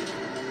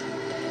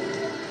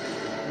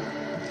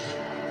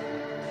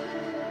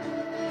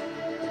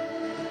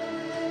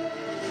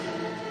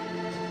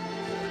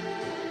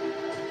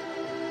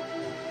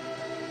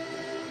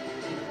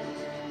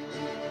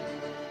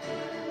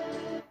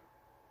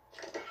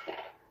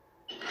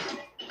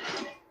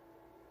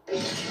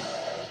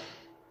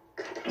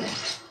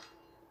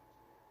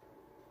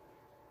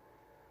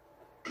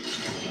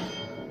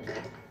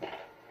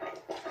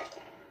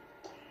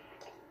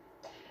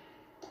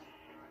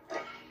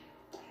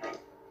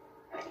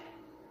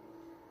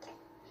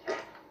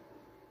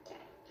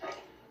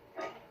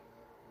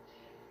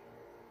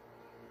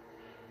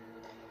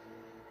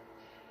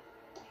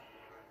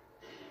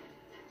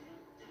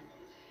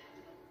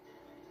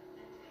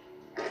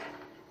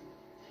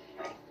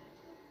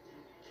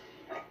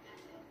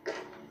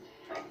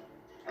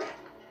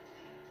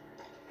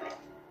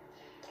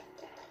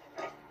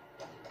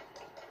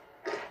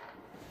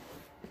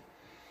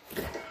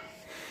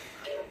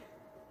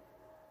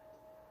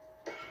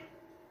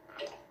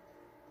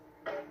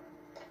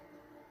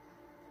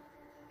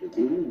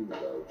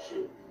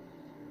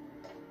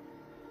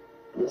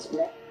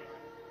 Display.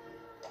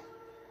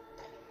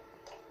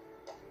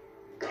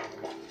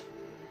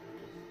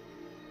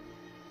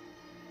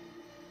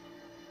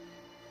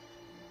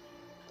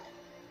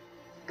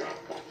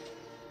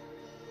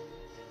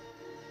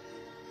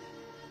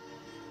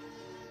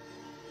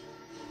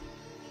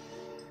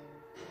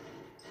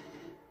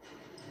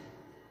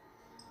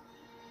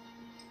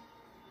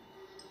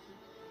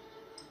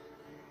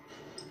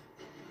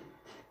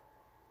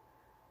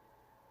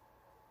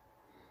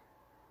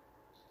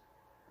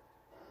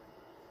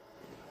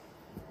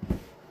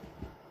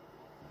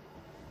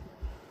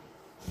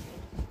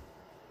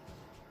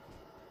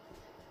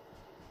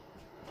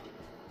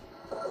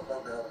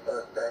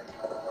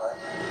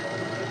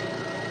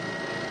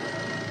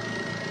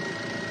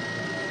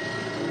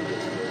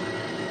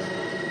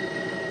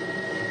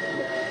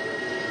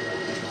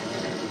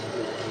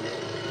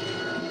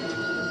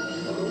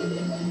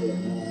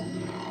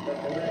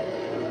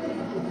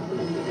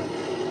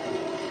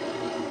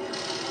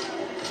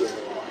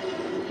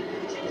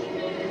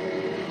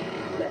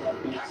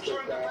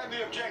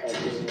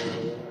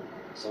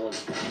 Someone, or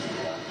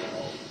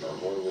We're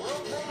on more.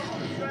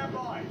 Bravo. Stand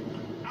by.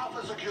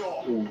 Alpha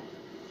secure.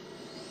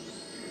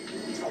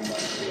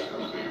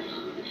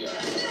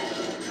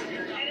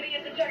 Enemy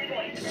at the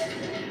checkpoint.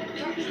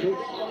 Capture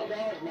Bravo.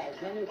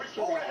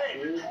 Report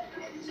ahead.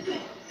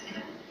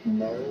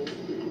 No.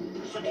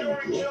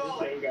 Securing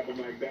Charlie. Got the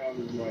mic down.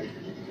 Is like.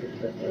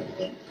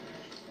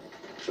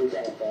 We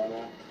got it there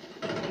now.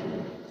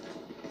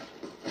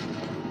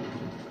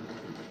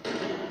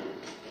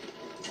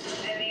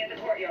 Enemy in the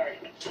courtyard.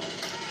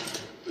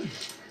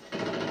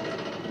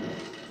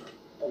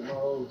 That's my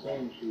old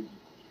team shooting.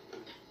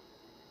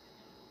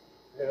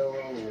 Hell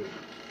wrong with it.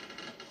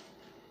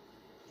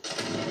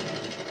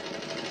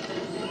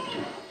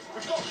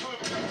 We've got two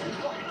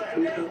objectives. Lock it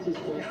Who down. puts his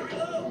place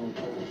on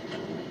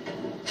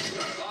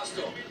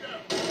Hostile.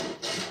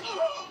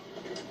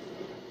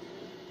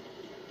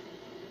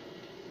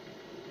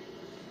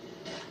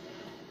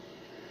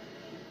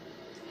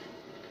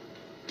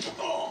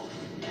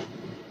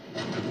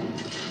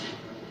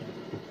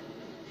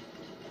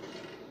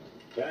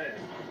 Damn.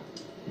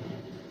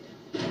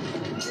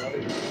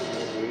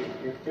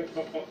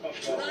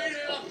 Grenade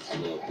out.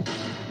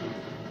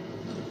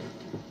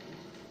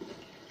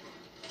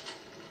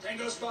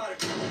 Tango spotted.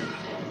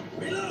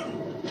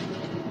 Reload.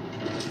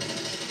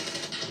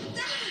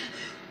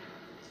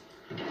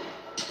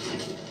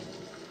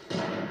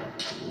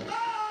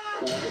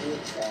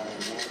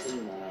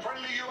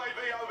 Friendly UAV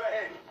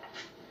overhead.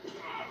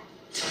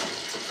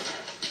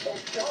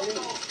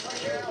 Hostiles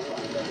taking Alpha.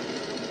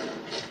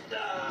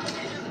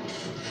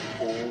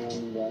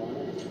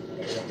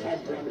 And I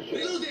promise you,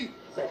 Reloading.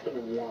 second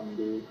and one,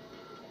 dude.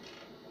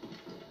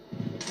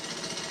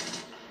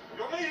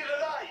 You're needed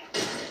today.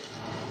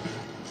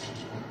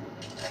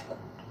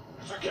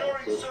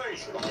 Securing C.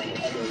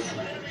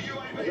 Enemy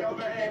UAV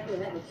overhead. We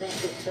have a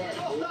second shot,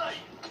 Lost dude.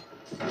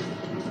 A.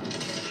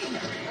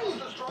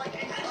 Counter strike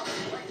incoming.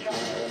 Take cover.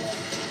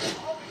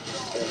 Holding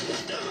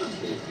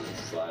Charlie.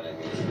 Sliding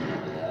in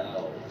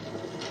hell.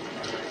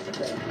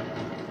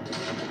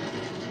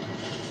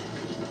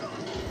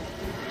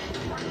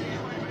 Friendly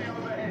UAV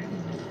overhead.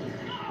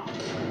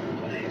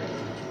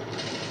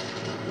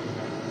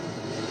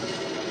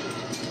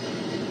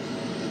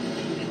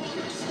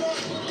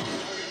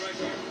 Target right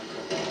there.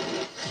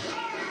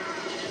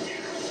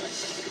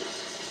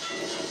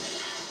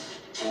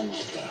 Oh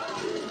my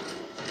god, dude.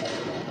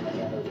 I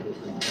got over this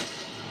one.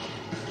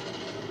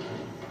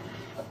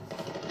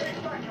 Big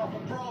backup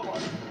at Bravo.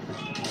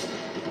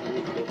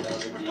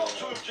 We've got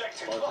two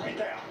objectives. Lock it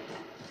down.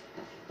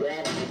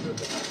 Brad, I'm gonna put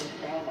the fucking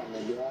farm on me,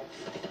 dude.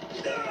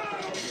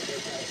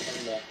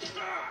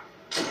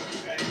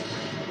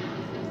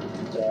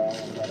 So I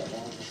went at it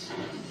once.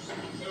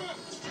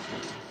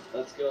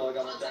 Let's go. I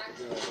got my jacket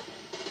doing.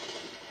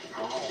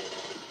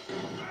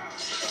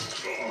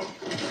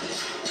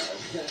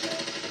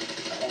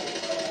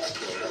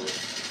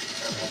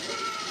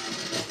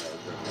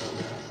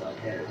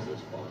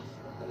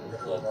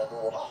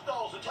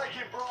 Hostiles are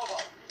taking Bravo.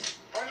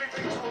 Friendly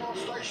VTOL on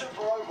station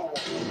for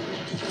Overwatch.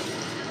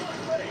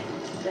 Ready.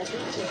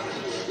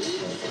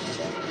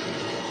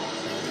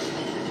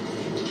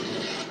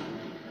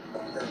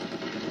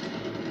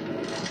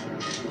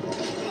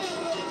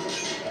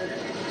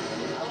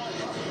 Allied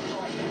cluster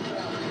strike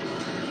inbound.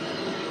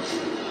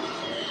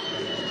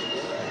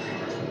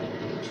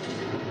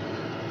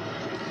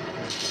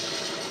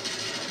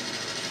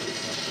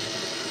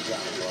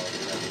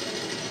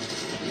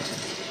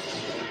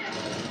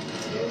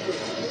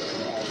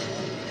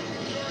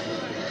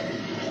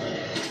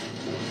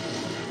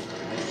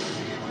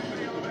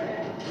 UAV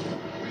overhead.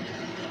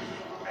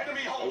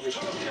 Enemy holds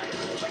two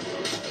objectives.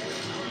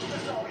 Cruise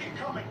missile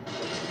incoming.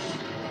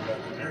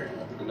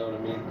 You know what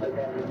I mean? I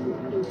got it, you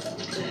can do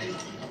it.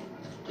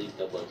 Please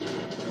double up.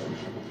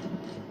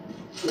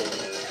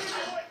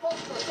 Allied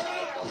monster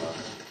down.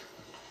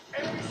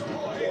 Enemy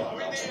support helo in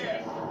the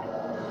air.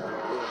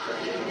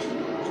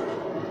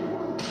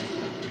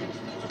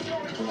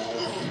 Securing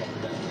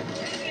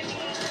Bravo.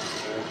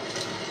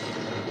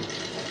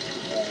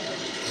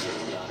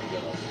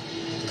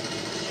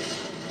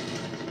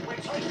 We're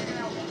taking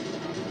out.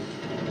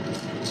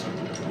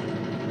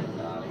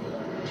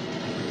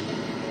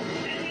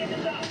 Enemy at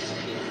the top.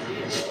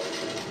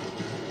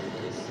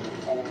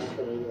 I don't know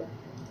for the year.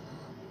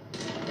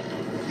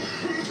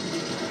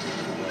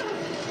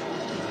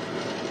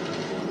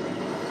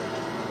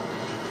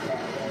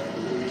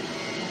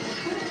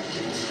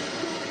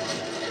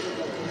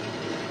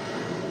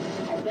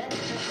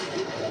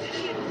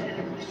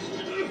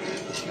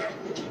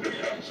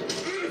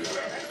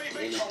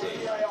 Enemy VTOL in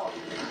the AO.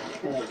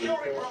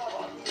 Securing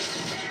Bravo.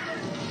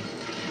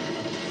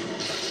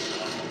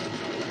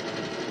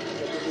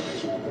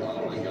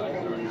 Oh my god,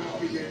 you're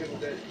in We gave him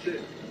that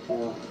shit.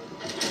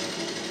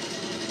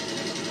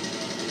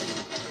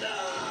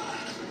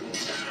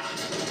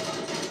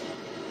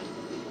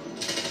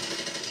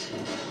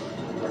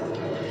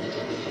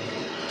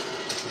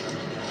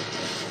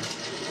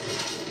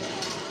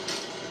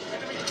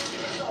 Enemy cruise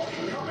missile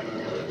incoming.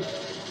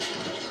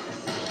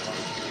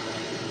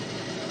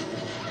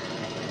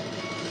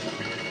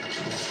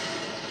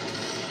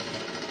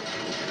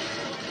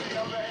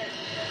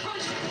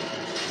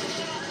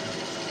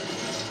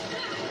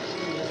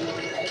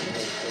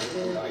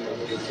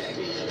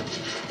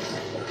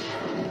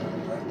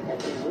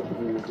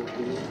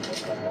 Bring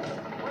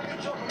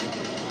the chopper up.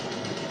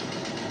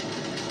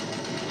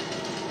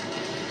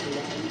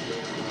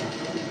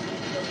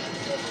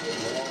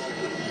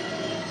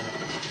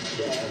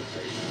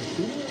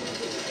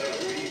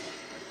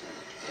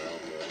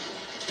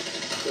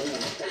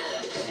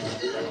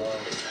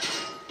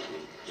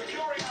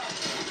 Securing up.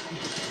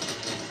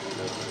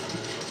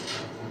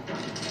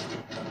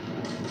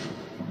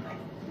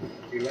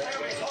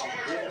 Enemies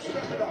halfway there.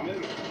 Step it up.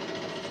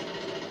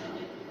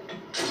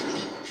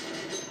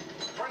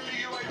 Friendly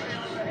UAV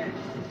overhead.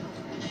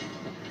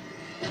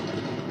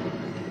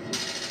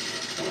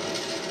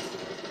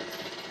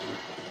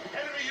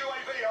 Enemy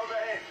UAV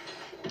overhead.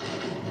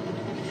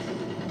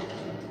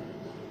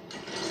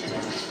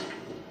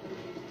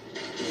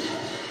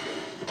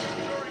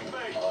 Securing B.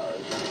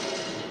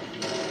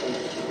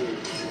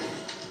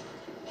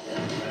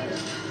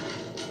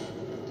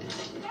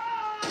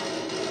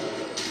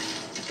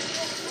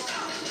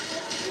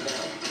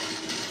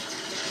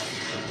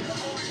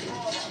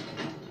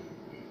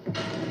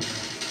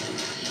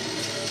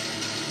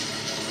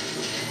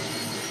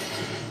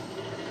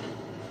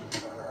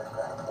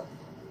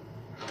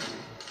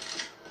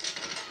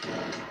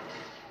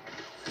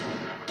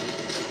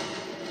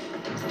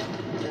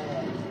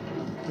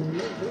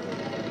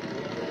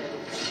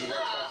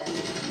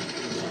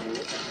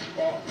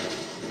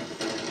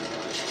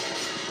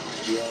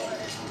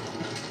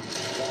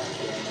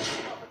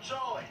 Up for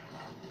Charlie.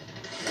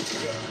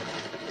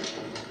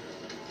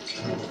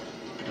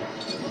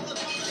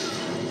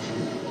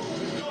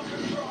 Got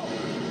control.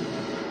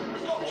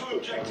 We've got two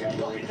objectives.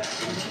 Lock it down.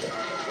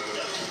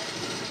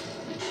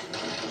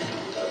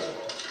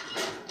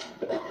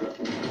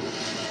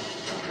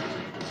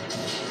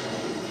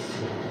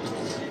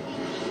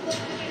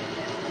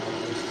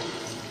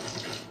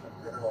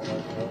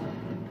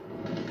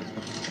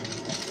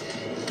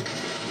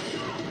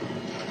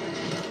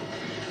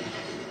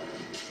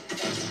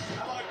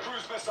 Allied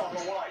cruise missile on the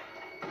way.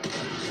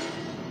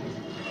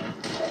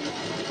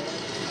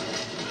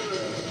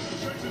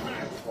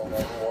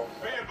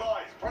 Be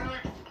advised, friendly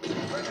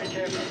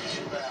care package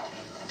inbound.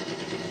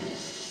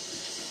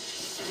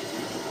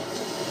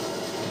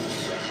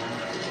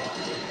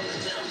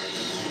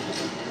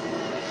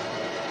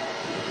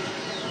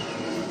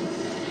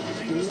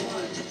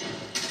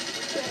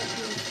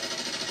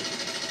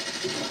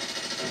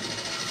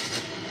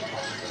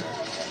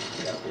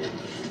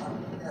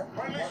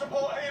 Friendly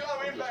support helo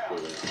inbound.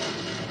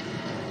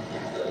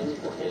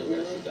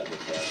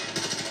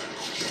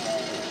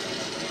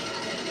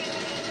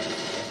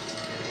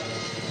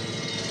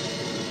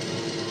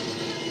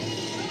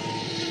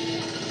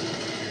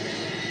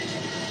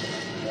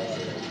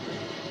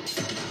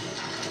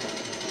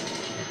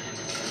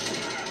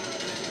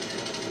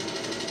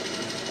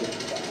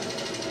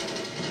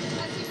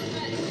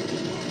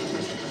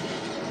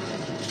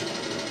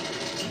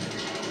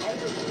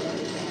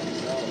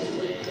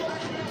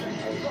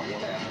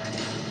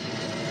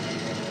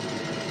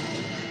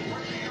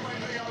 Friendly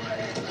UAV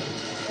overhead.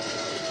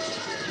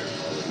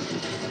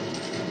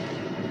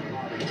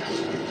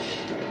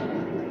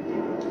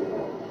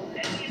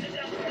 Enemy in the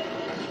dump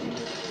zone.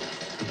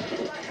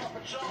 Back up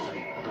for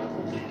Charlie.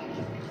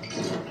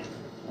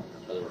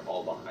 They were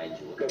all behind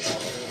you. Got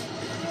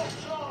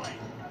Charlie.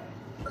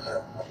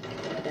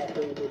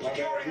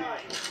 Securing A.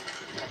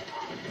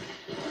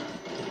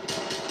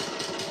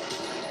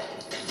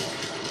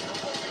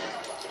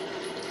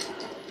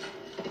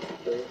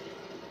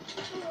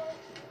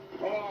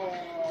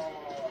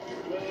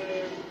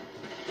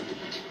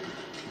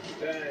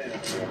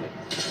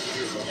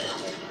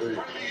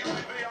 Friendly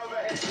UAV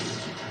overhead.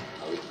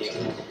 We can't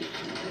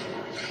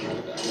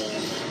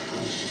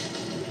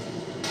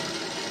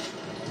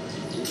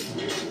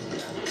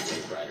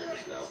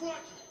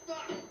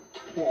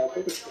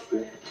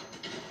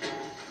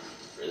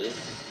Really?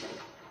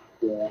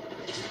 Yeah.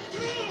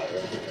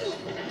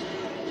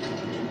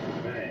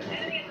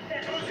 Enemy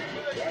in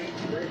the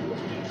center.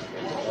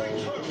 Holding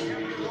two. The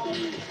enemy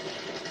lost.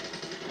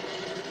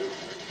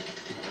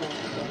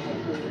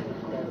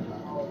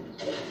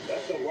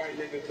 That's the white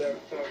niggas that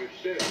was talking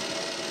shit.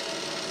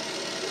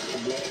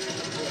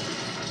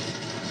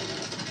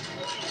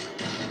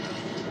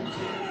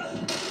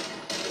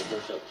 If we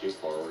push up too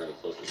far, we're gonna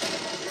close this.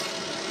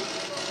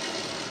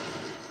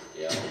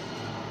 Yeah.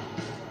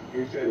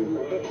 You said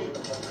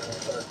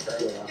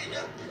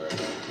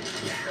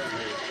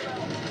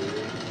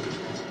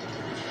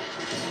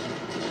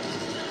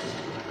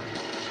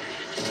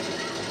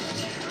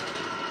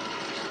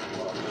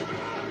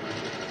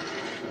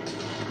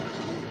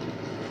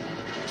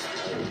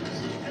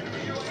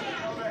Enemy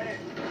UAV overhead.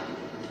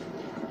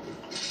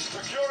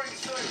 Securing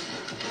C.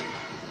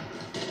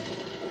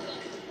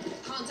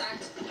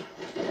 Contact.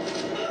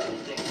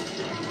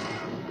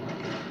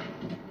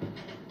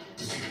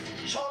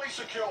 Charlie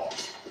secure.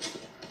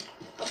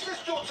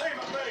 Assist your team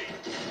and me.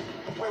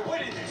 We're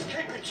winning this.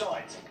 Keep it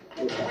tight.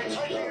 We're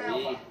taking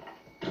Alpha.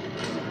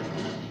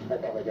 I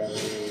thought I got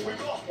it.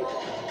 We've lost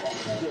Bravo.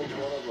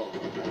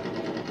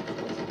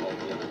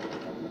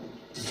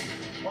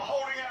 We're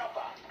holding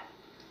Alpha.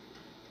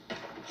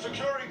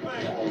 Securing B.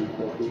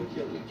 You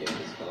killed me, get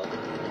this car.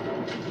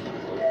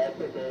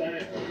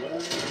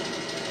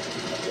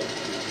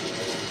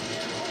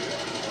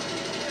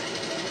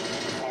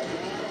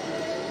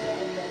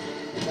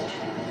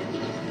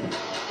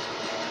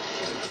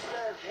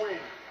 Bears win.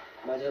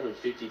 Imagine having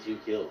 52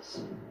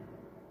 kills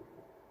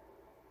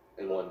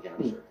in one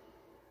capture.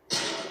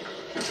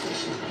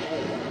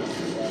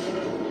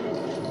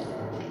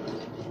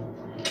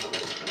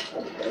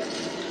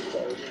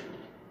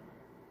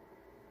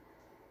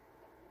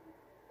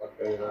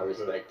 I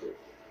respect it.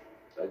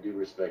 I do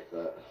respect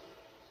that.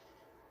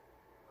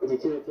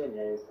 52 10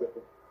 years.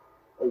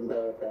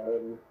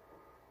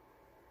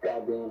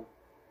 Goddamn.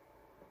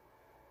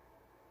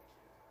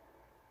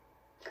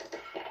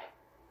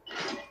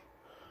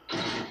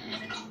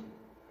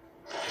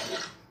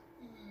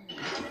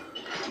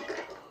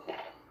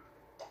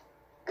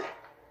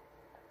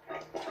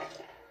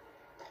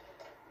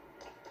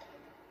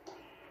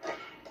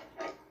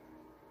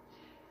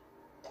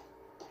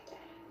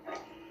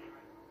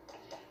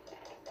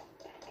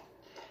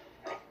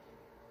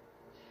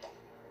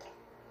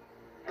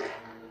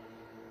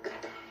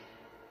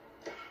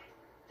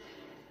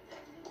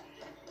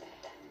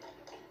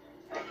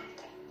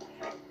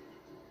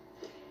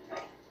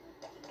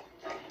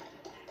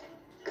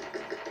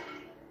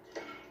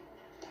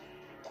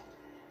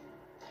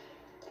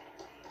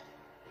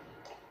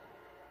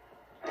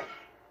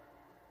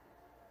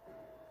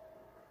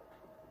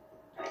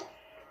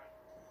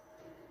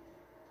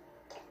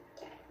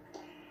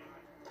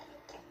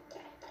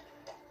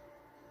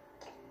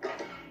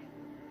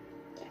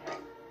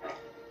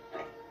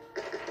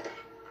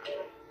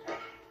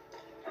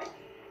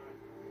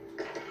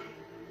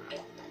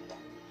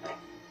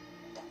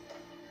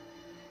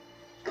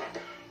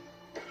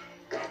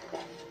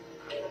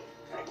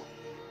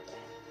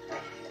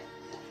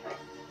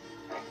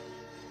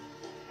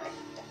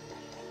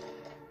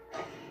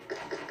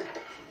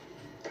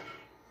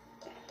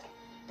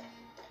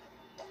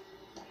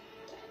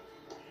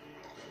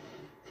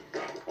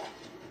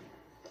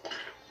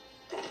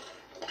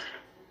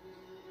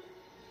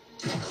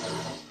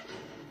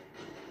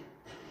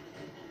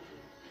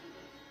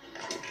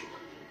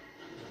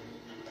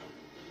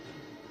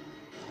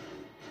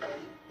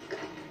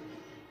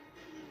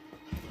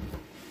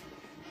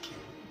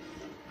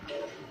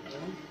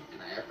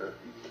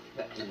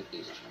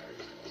 These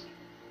charges.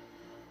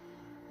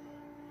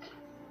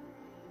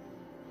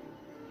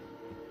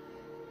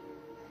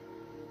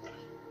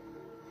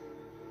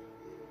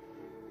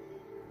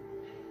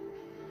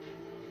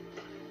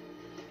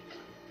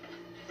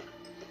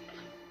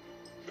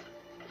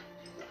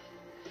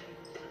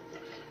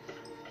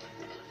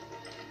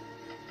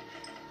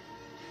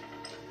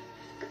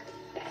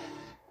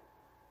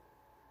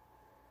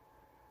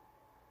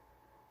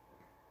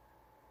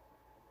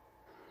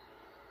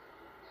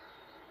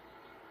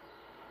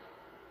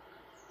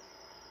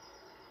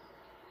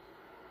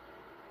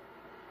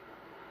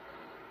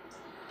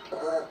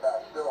 Good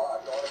impact, still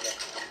hot, going again.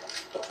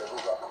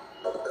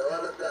 They're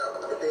on us down,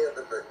 get the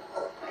infantry.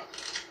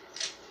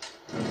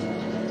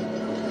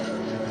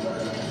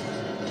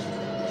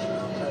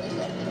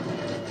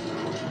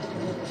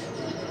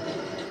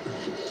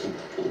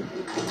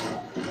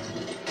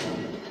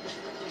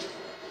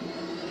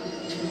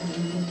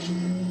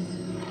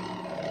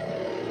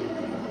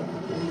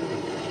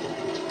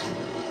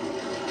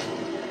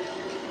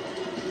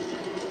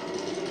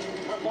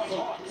 Weapons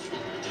hot,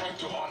 time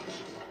to hunt.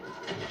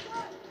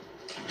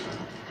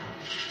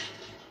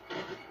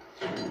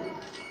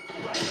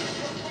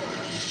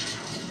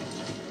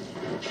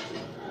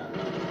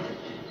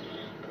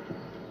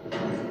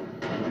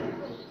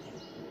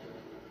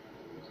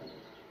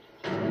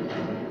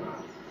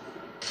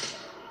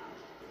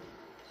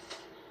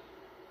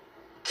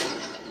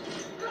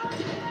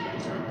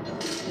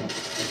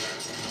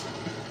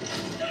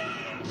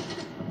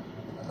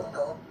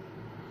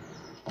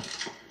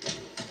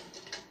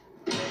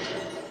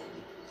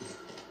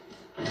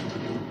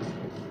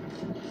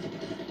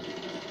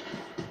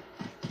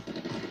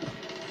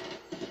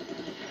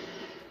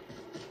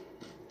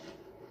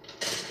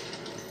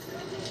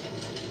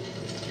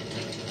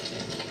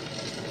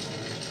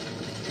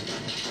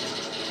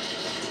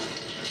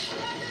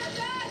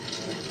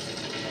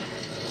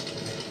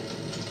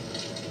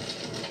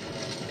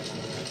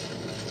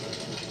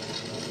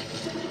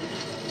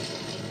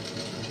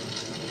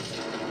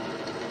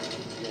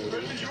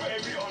 Friendly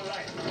UAV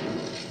online.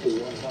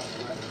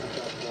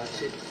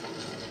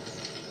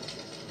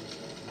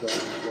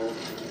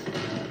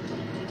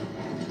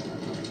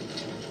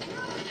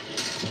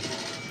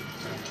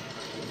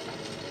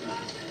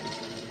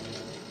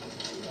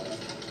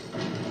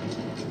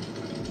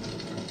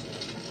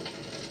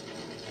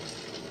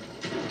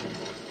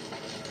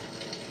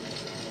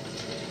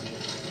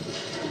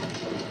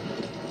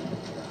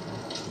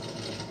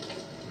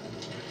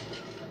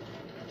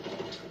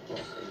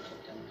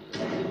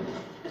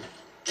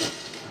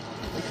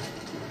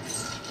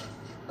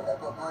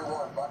 Echo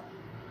 3-1,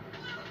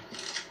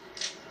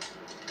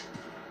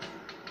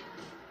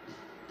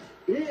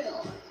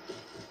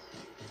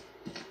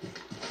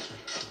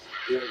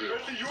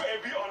 Friendly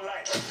UAV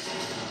online.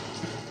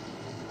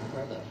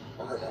 Where the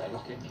fuck did I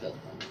just get killed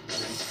from?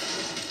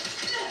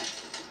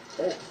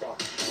 Oh, fuck.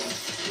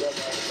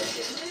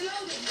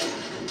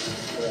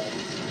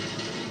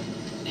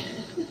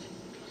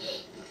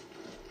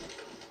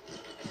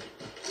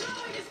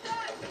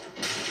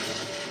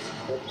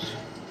 Oops.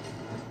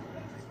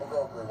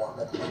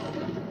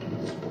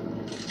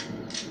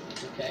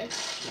 Okay.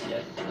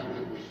 Yes,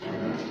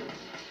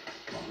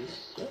 bombs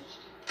switched.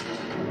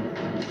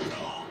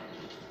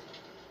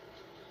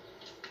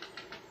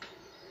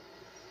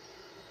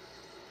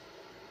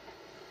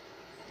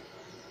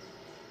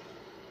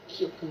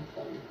 Kill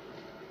confirm.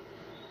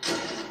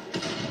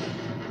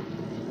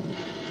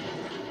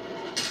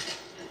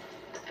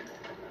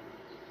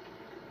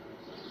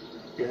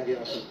 Yeah,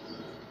 yeah.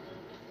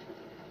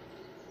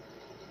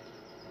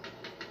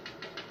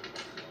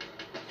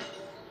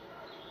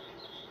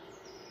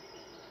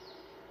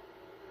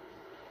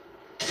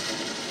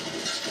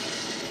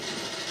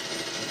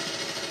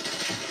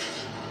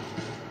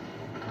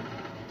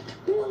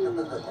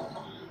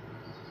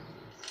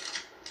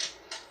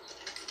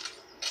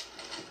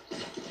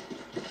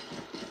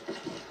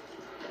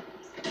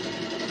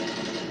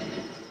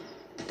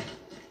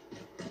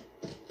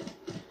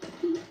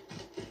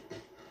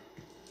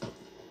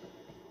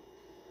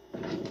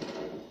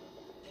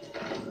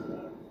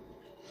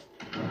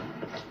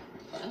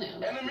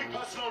 Enemy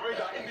personal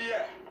radar in the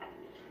air.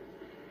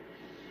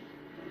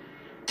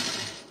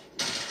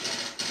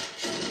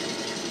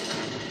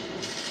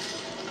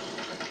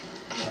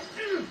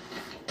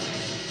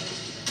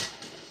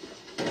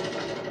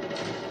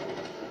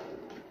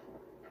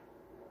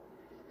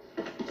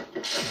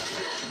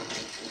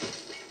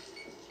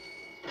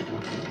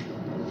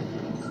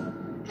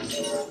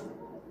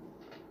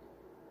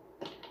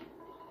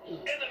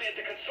 Enemy at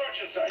the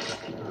construction site.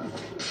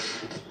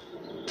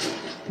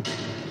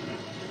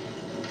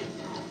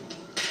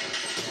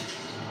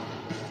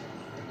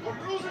 We're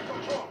losing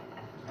control.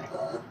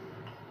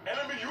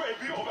 Enemy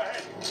UAV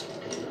overhead.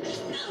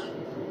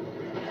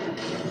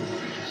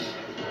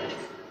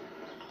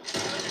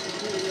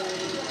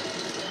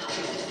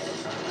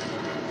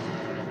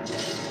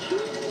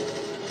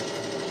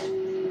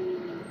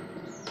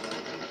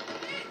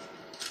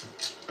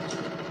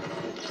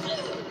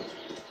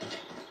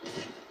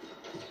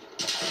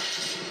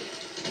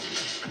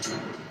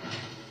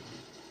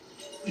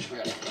 I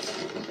gotta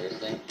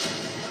seriously.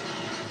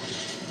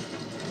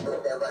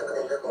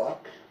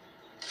 Fuck.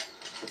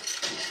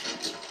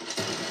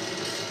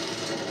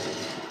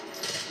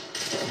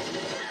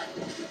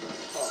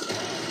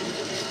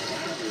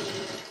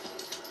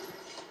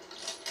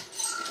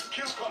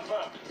 Kill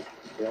confirmed.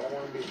 They all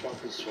want to be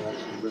fucking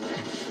sliced.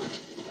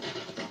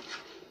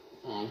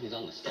 Oh, he's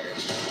on the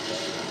stairs.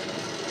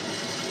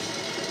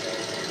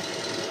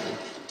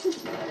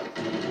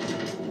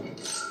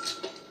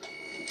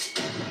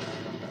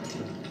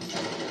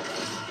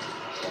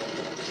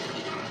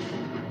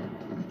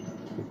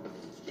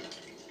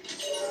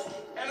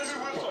 Enemy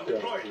Wilson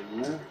deployed.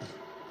 Enemy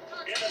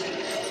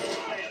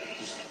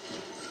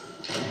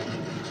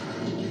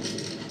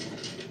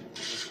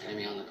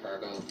Enemy on the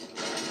cargo.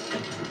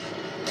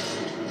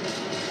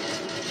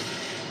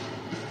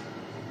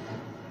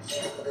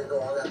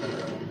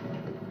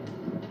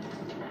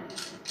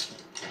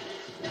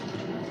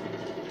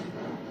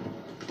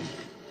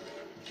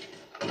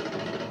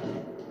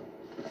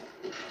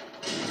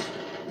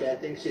 That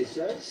thing she's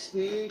so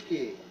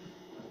sneaky.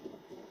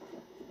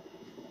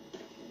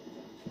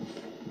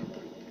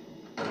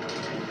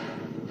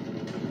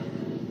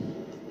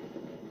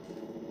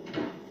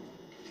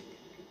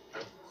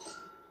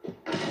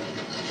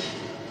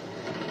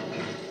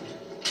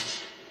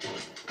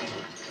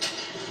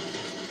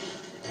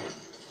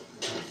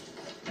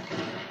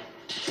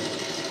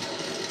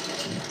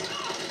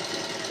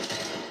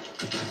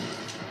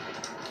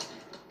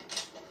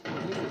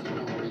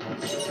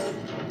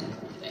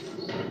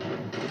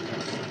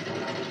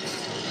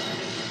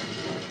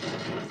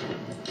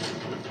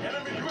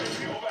 Enemy UAV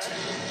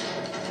overhead.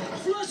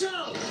 Flush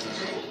out!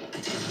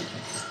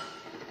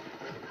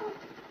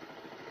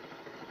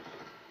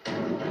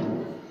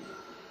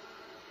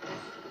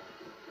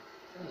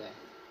 Where are they?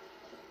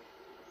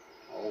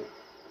 Oh.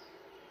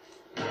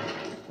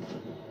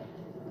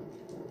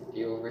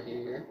 You over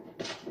here?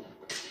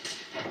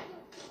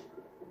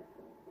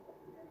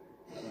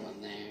 Another one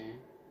there.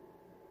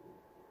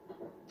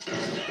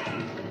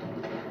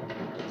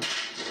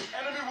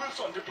 Enemy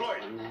Wilson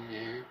deployed. One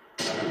there.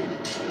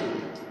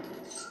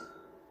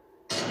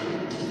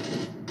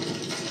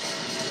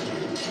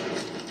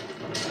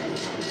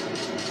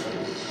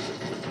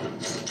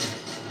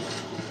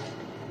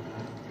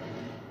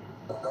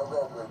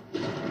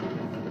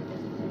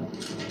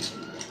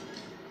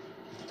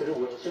 To the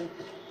Wilson.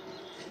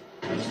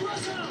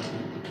 Flush out!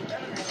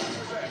 Enemy is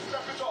there.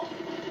 Step it up.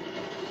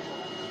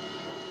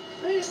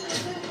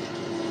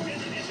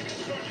 Enemy at the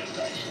construction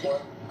site.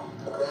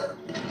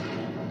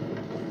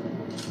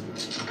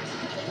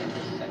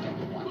 Second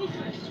one.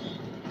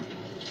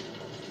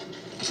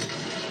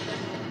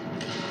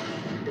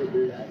 The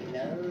bloody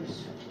nose.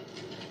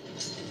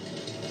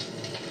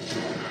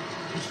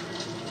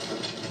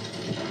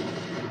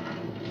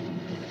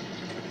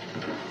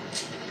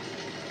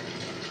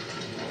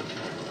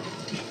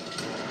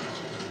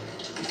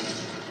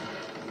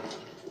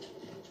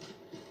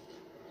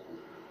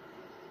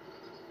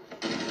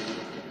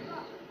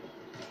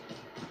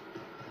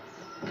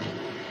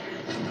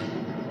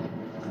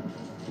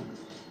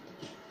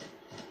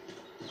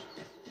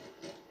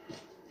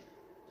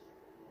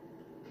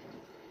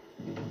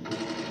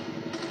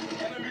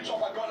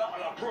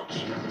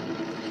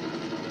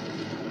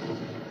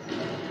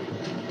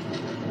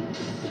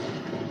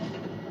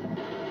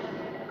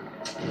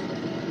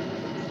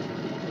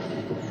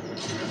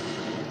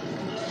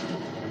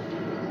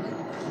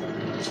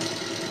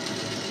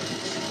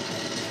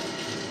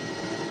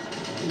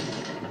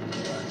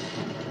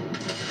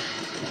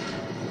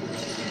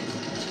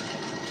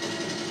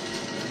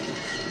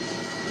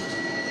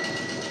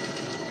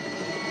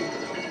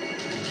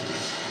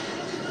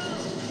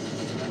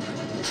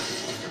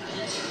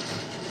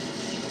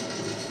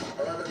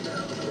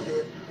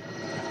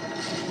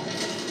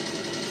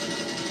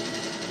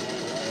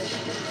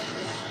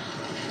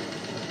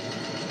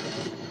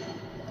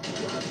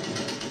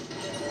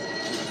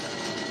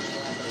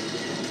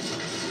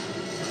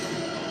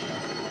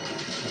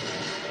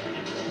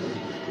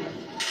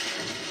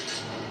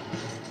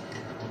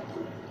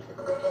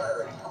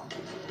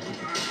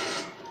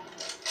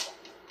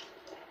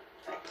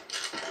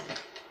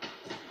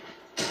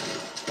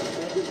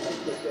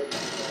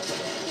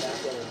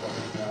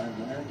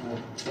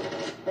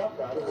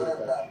 I don't know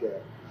about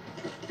that.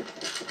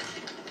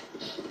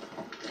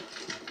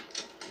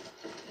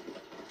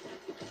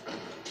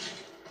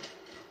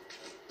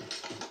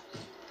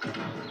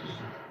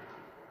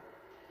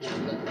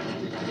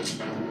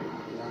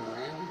 Run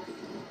around.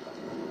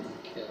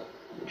 Kill.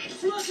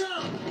 Flush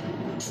out!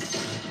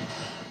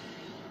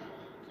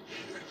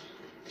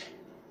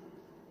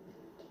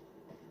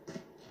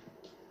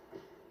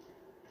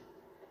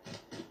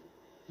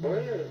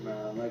 Where,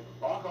 man? Like,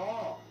 fuck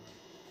off.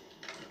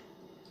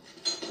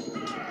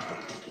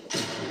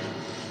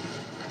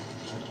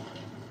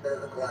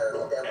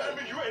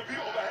 Enemy UAV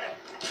overhead.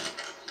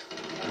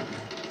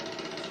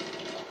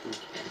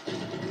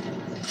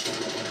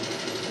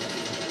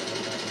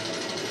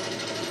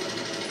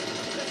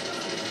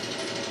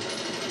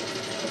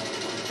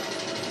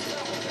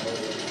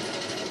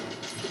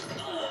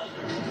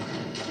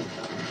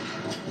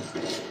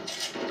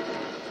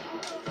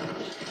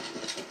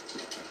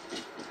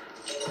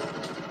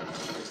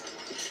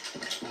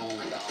 Oh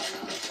my god,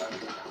 now it's fucking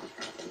down.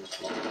 I'm just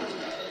fucking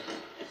dead.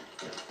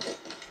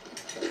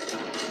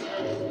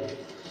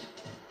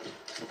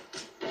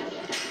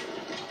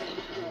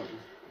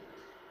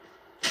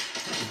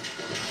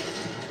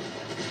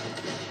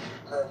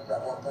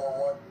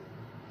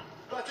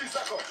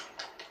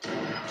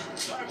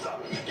 Time's up.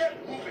 Get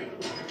moving.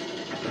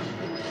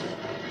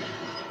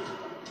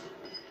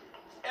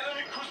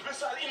 Enemy cruise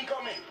missile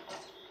incoming.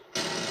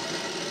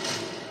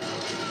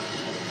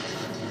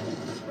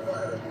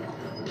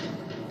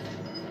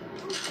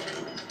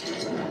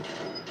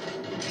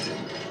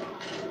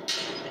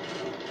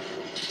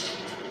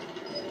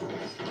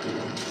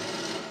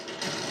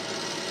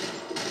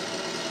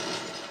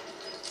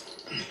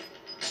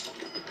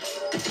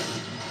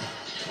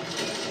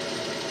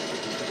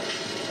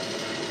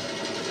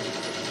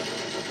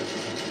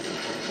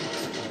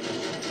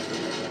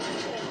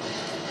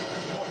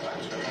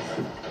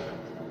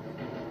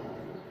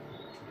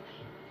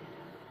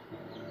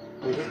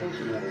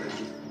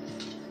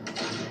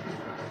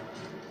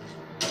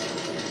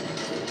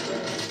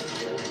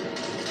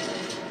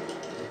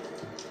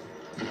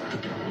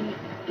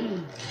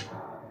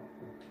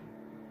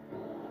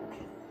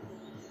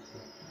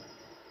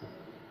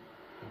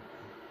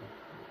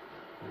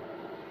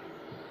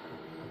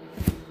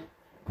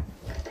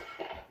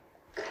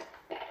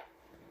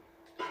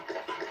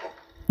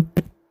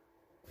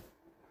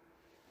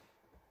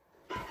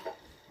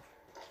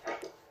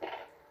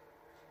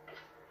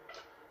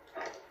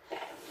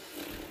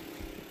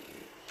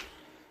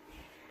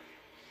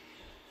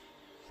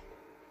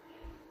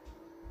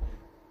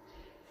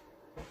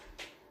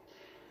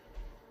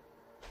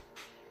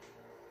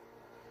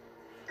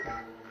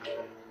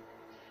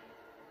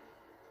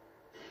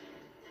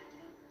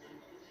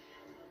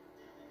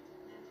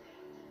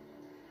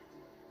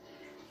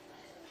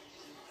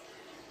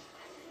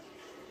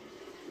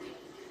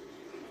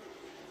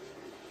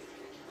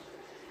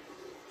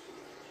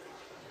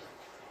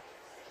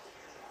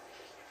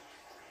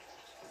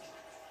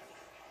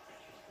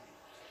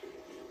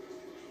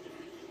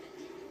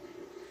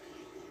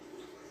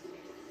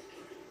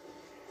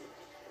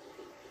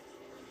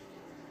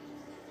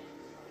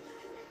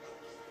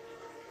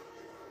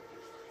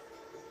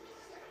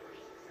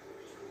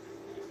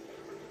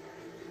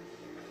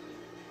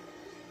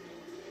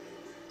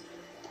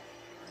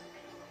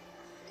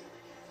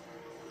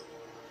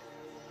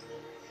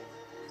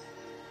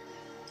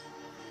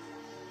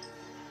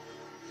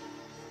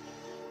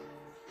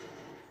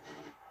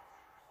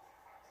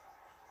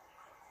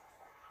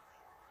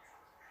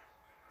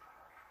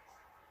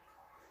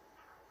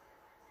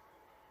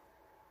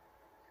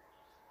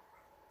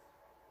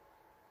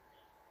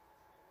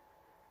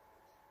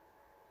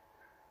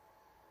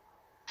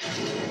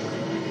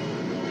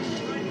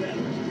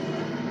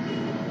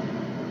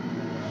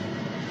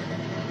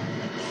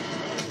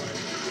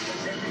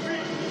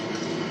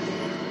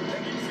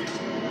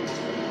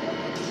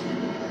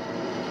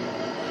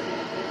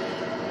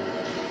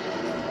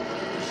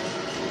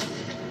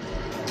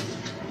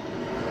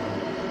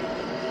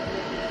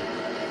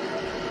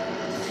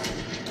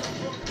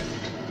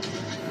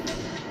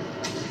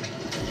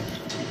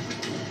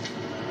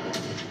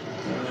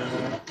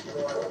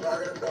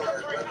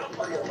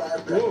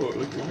 Whoa,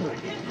 look at that.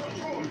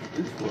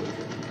 This was.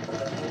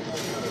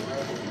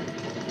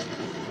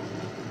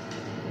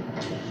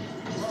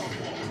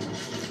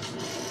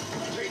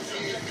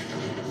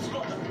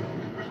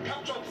 We've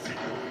captured C.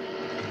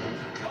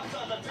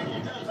 Hostiles are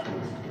taking Delta.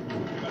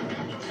 We've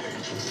captured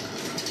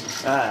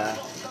A. Ah.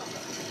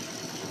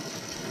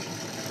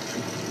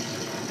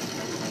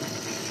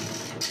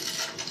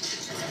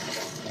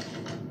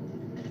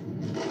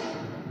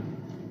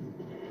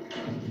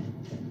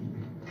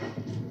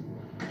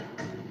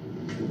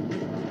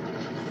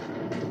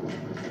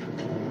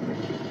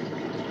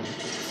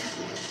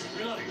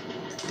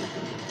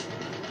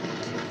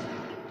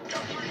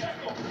 Capturing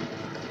Echo.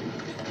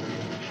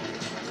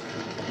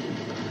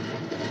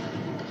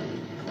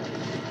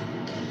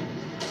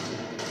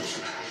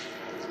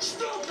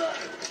 Stop that!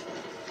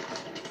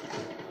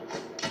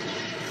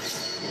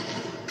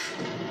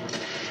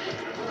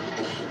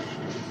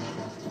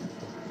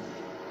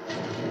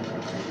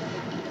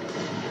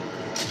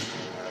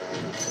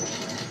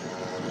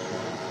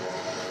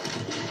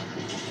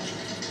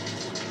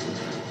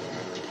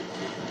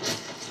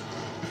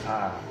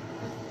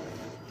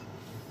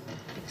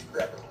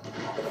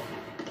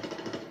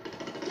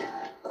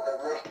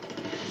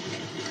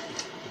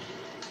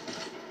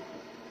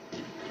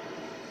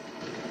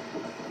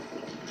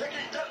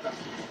 Taking Delta.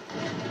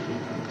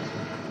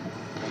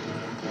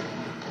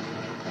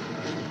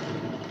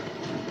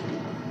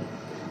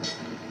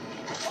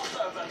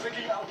 Hostiles are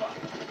taking Alpha.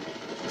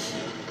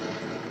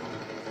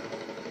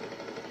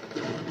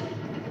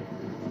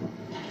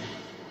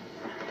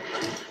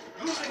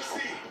 Losing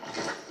C.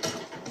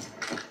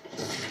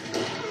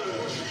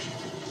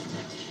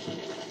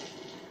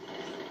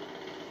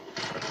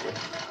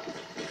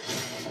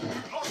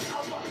 We've lost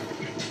Alpha.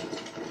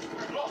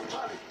 We've lost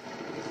Charlie.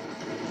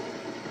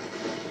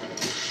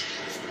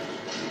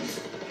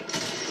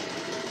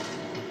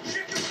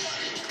 Shit, you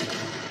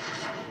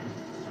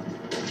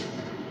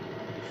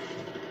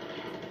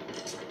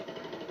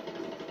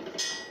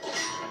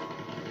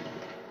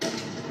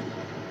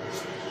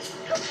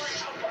capturing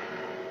Alpha.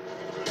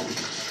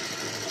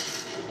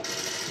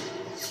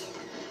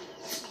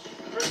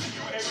 Friendly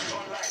UAV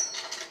online.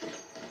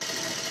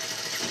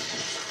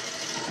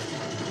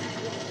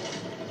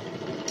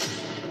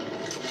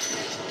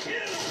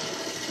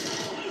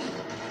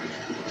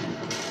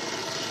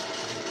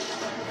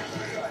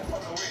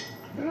 On the way.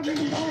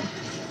 Taking off.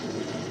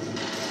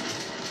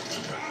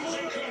 Rounds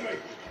incoming.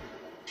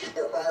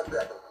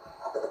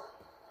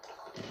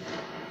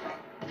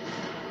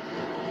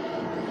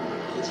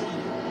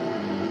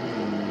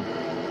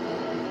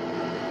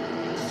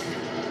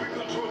 We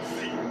control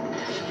C.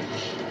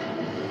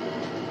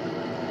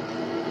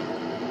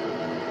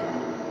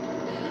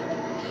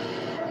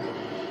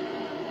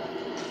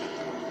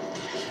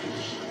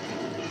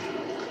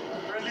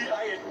 Friendly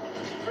IN.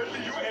 Friendly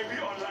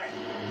UAV online.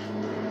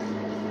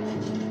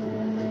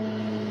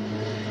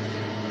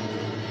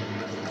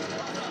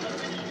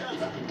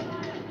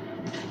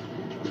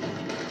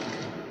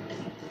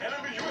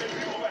 Enemy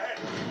UAV overhead.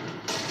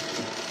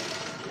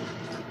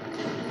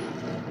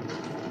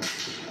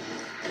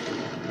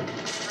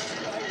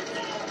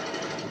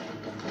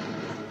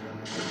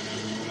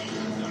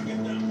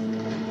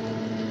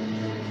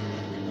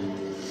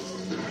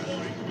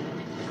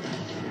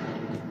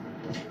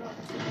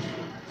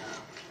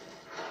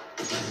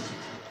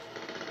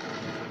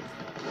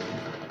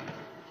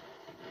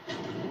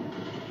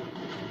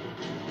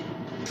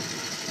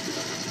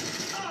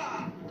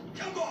 Ah!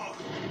 Come on!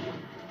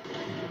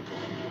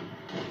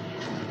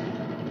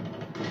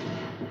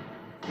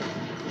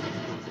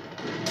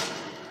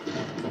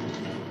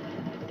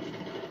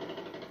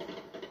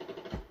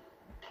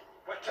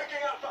 We're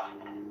taking Alpha.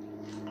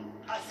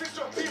 Assist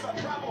your team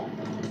at Bravo.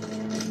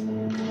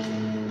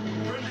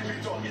 Friendly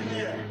Beetle in the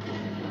air.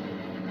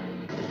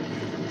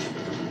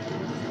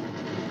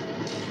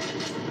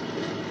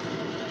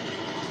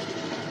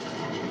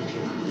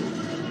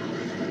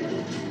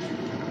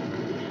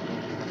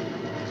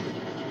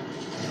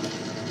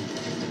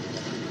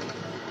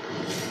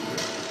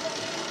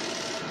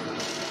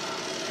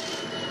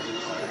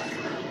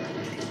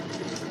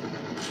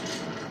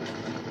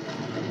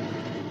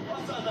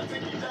 Hostiles are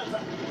taking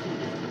Delta.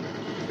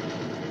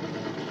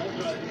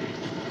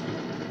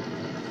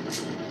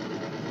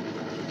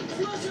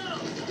 Flush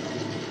out!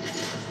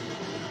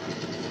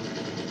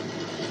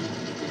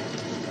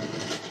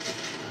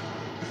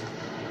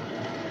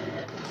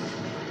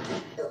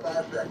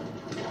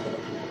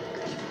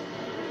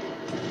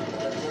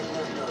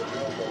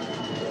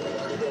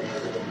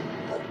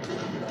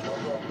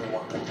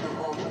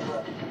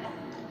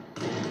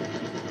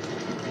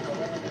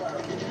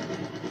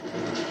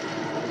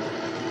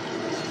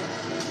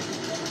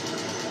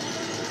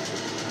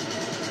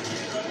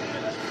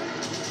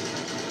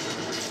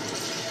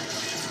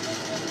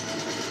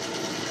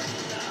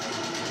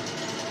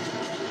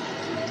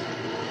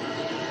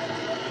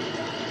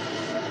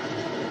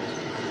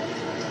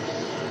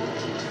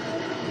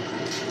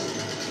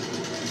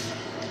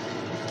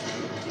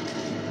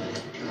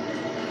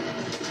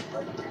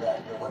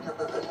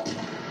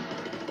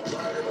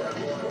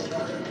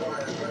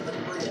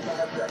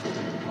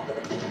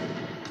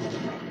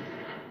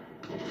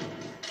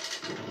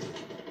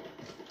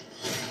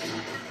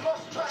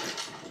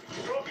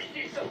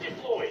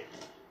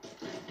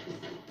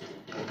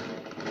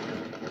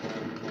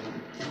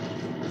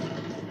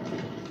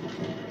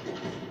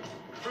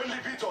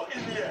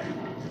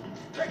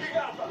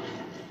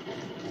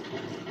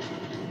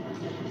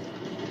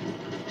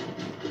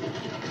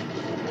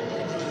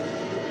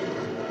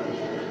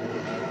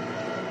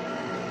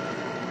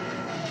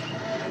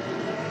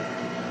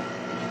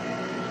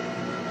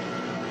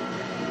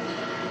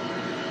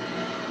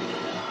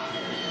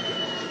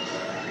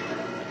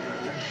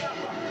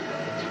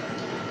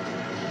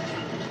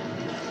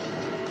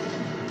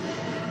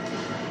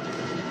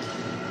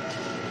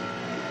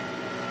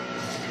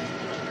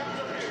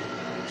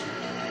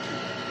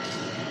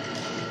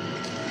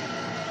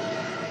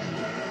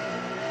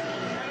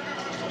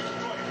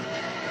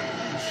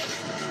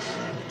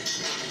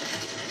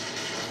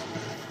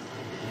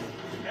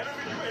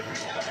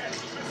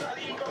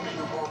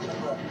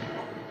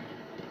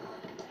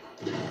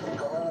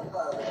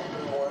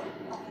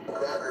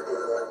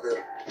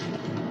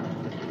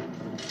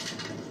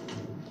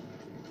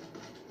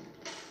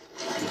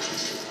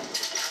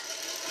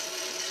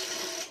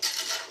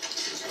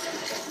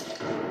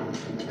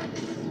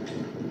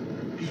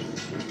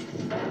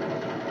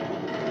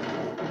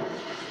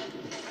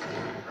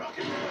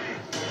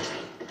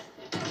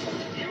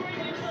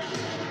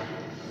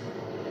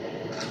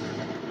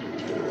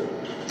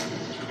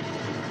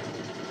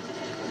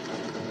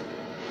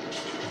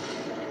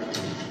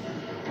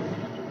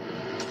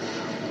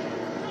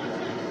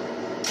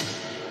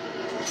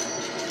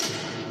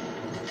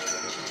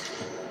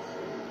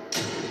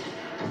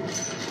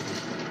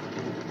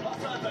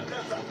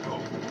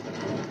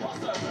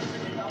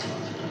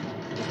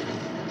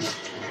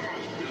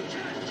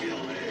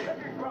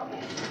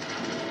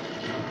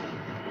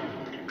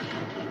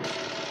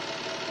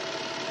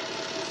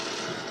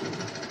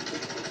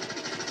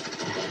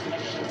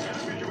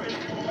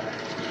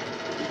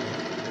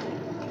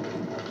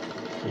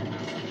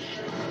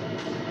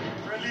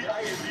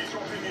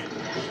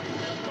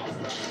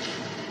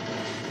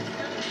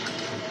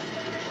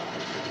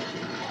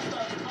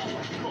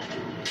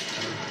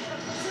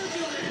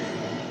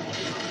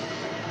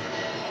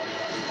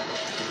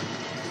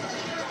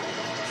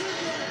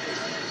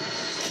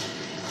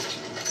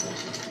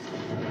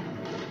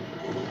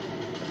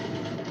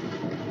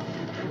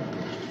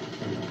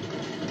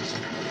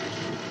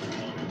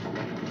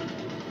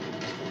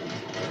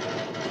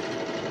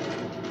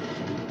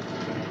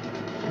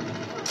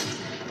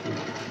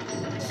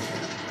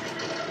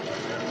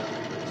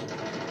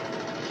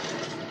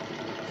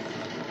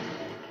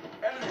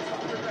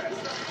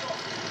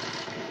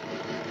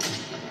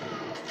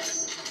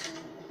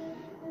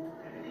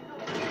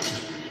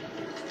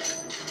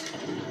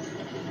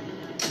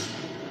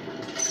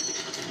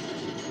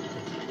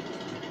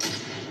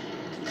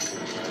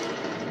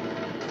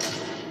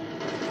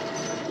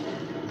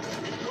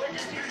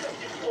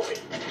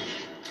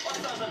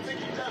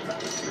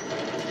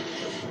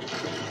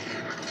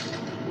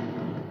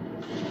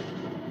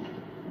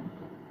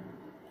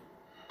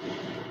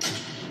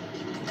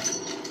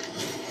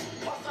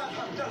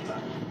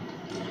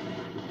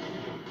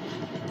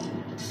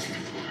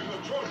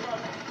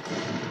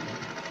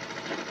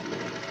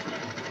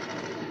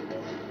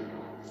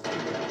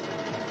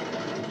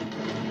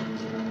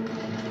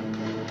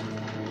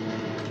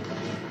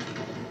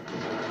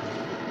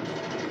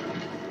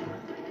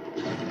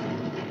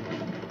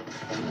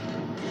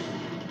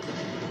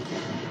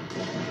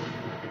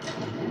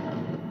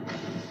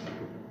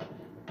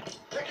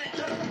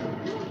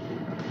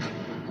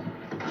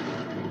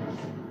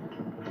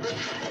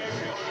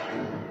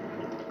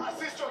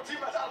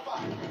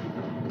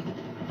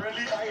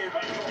 Friendly AAV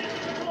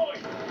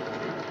deployed.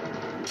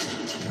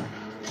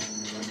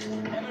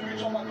 Enemy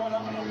chopper gunner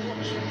on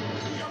approach.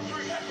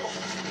 Capturing Echo.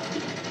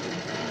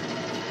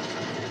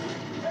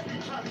 Heavy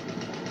traffic.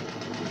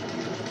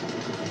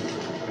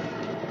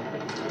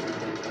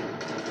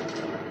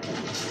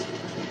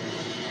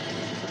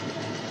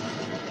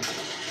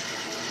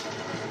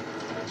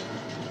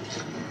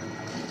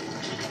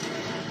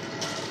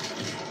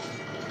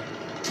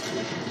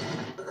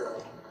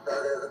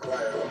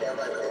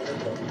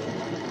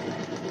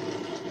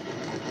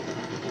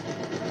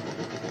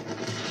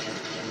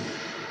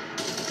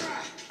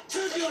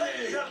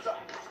 Delta.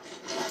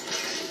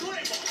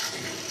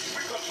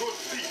 We control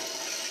C.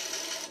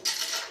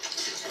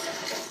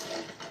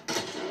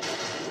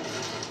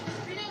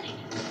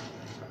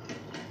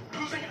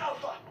 Losing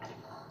Alpha.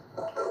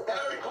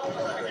 Enemy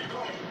counter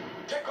incoming.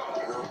 Take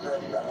cover.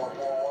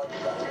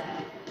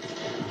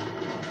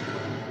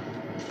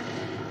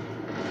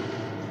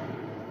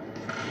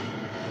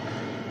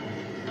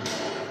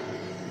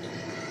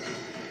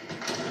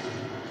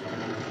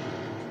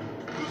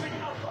 Losing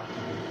Alpha.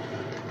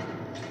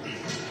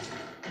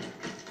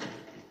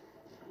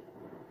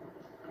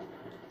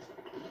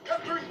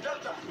 Capturing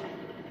Delta.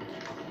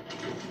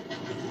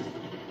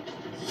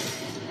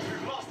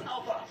 We've lost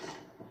Alpha.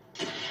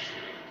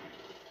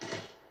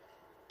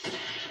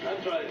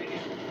 I'm driving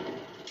it.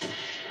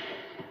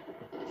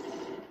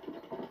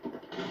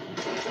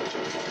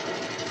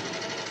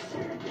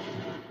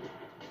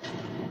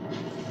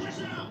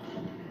 Push out.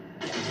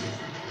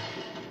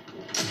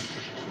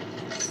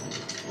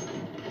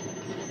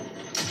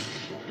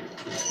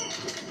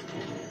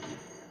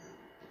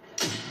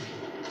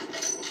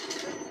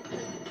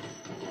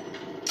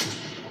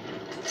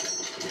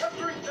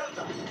 Capturing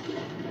Delta.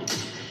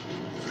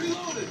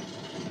 Reloaded.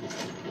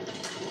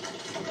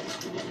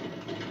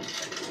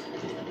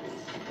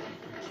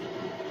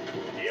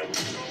 Yep,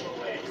 all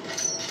the way.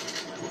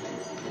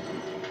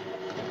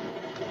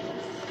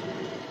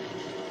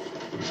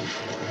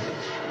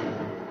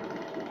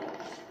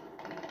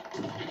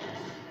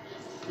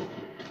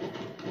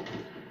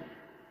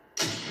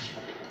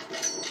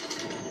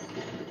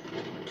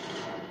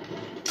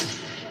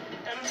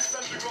 Enemy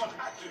sentry gun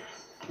active.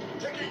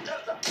 Taking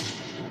Delta.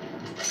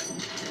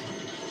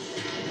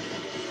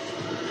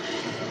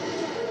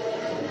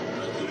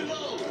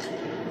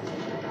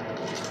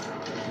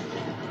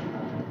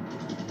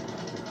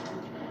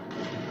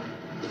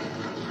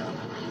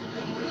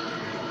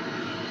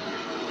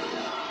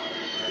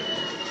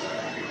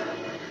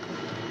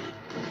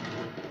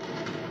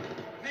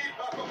 Need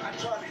backup at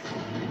Charlie.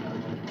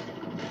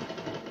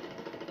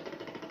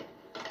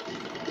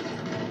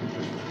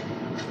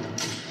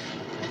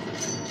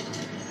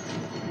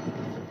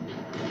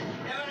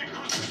 Enemy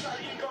cruise missile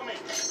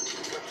incoming.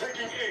 We're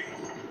taking A.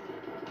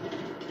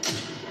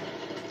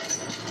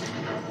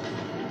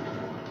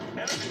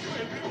 Enemy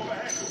UAV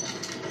overhead.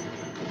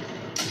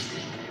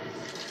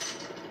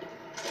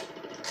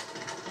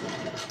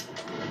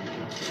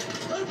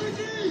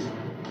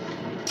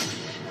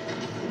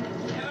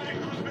 Enemy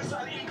cruise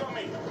missile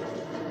incoming.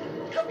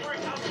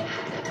 Capturing Alpha.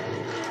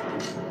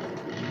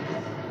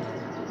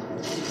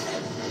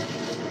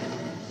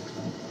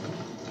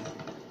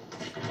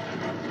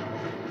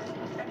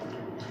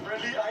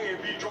 Friendly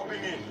IAV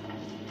dropping in.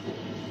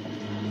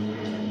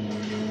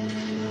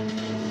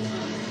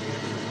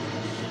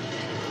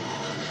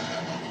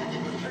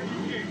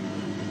 Taking A.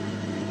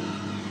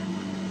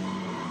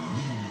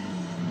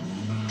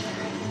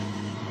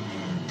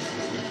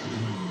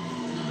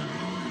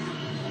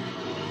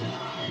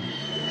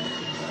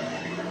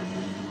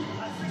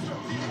 Assist your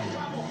team on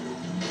Bravo.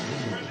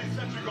 Friendly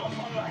sentry gun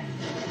online.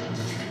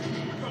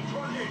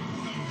 Control A.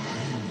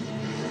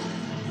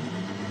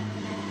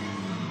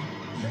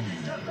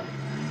 Taking Delta.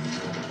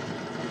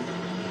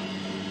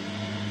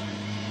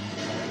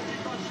 Enemy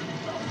gunship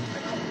inbound.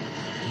 Take off.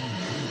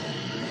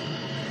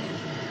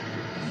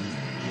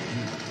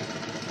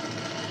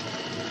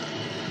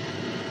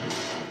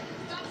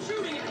 Stop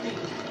shooting at me!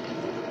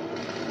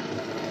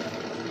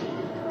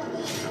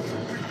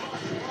 We've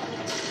lost Bravo.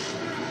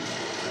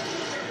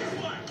 Taking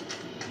one.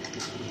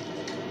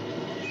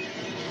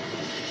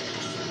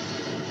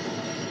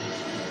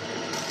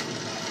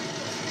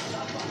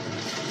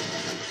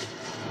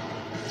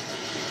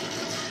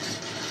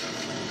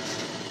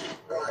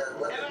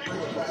 Enemy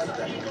cruise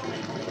missile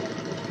incoming.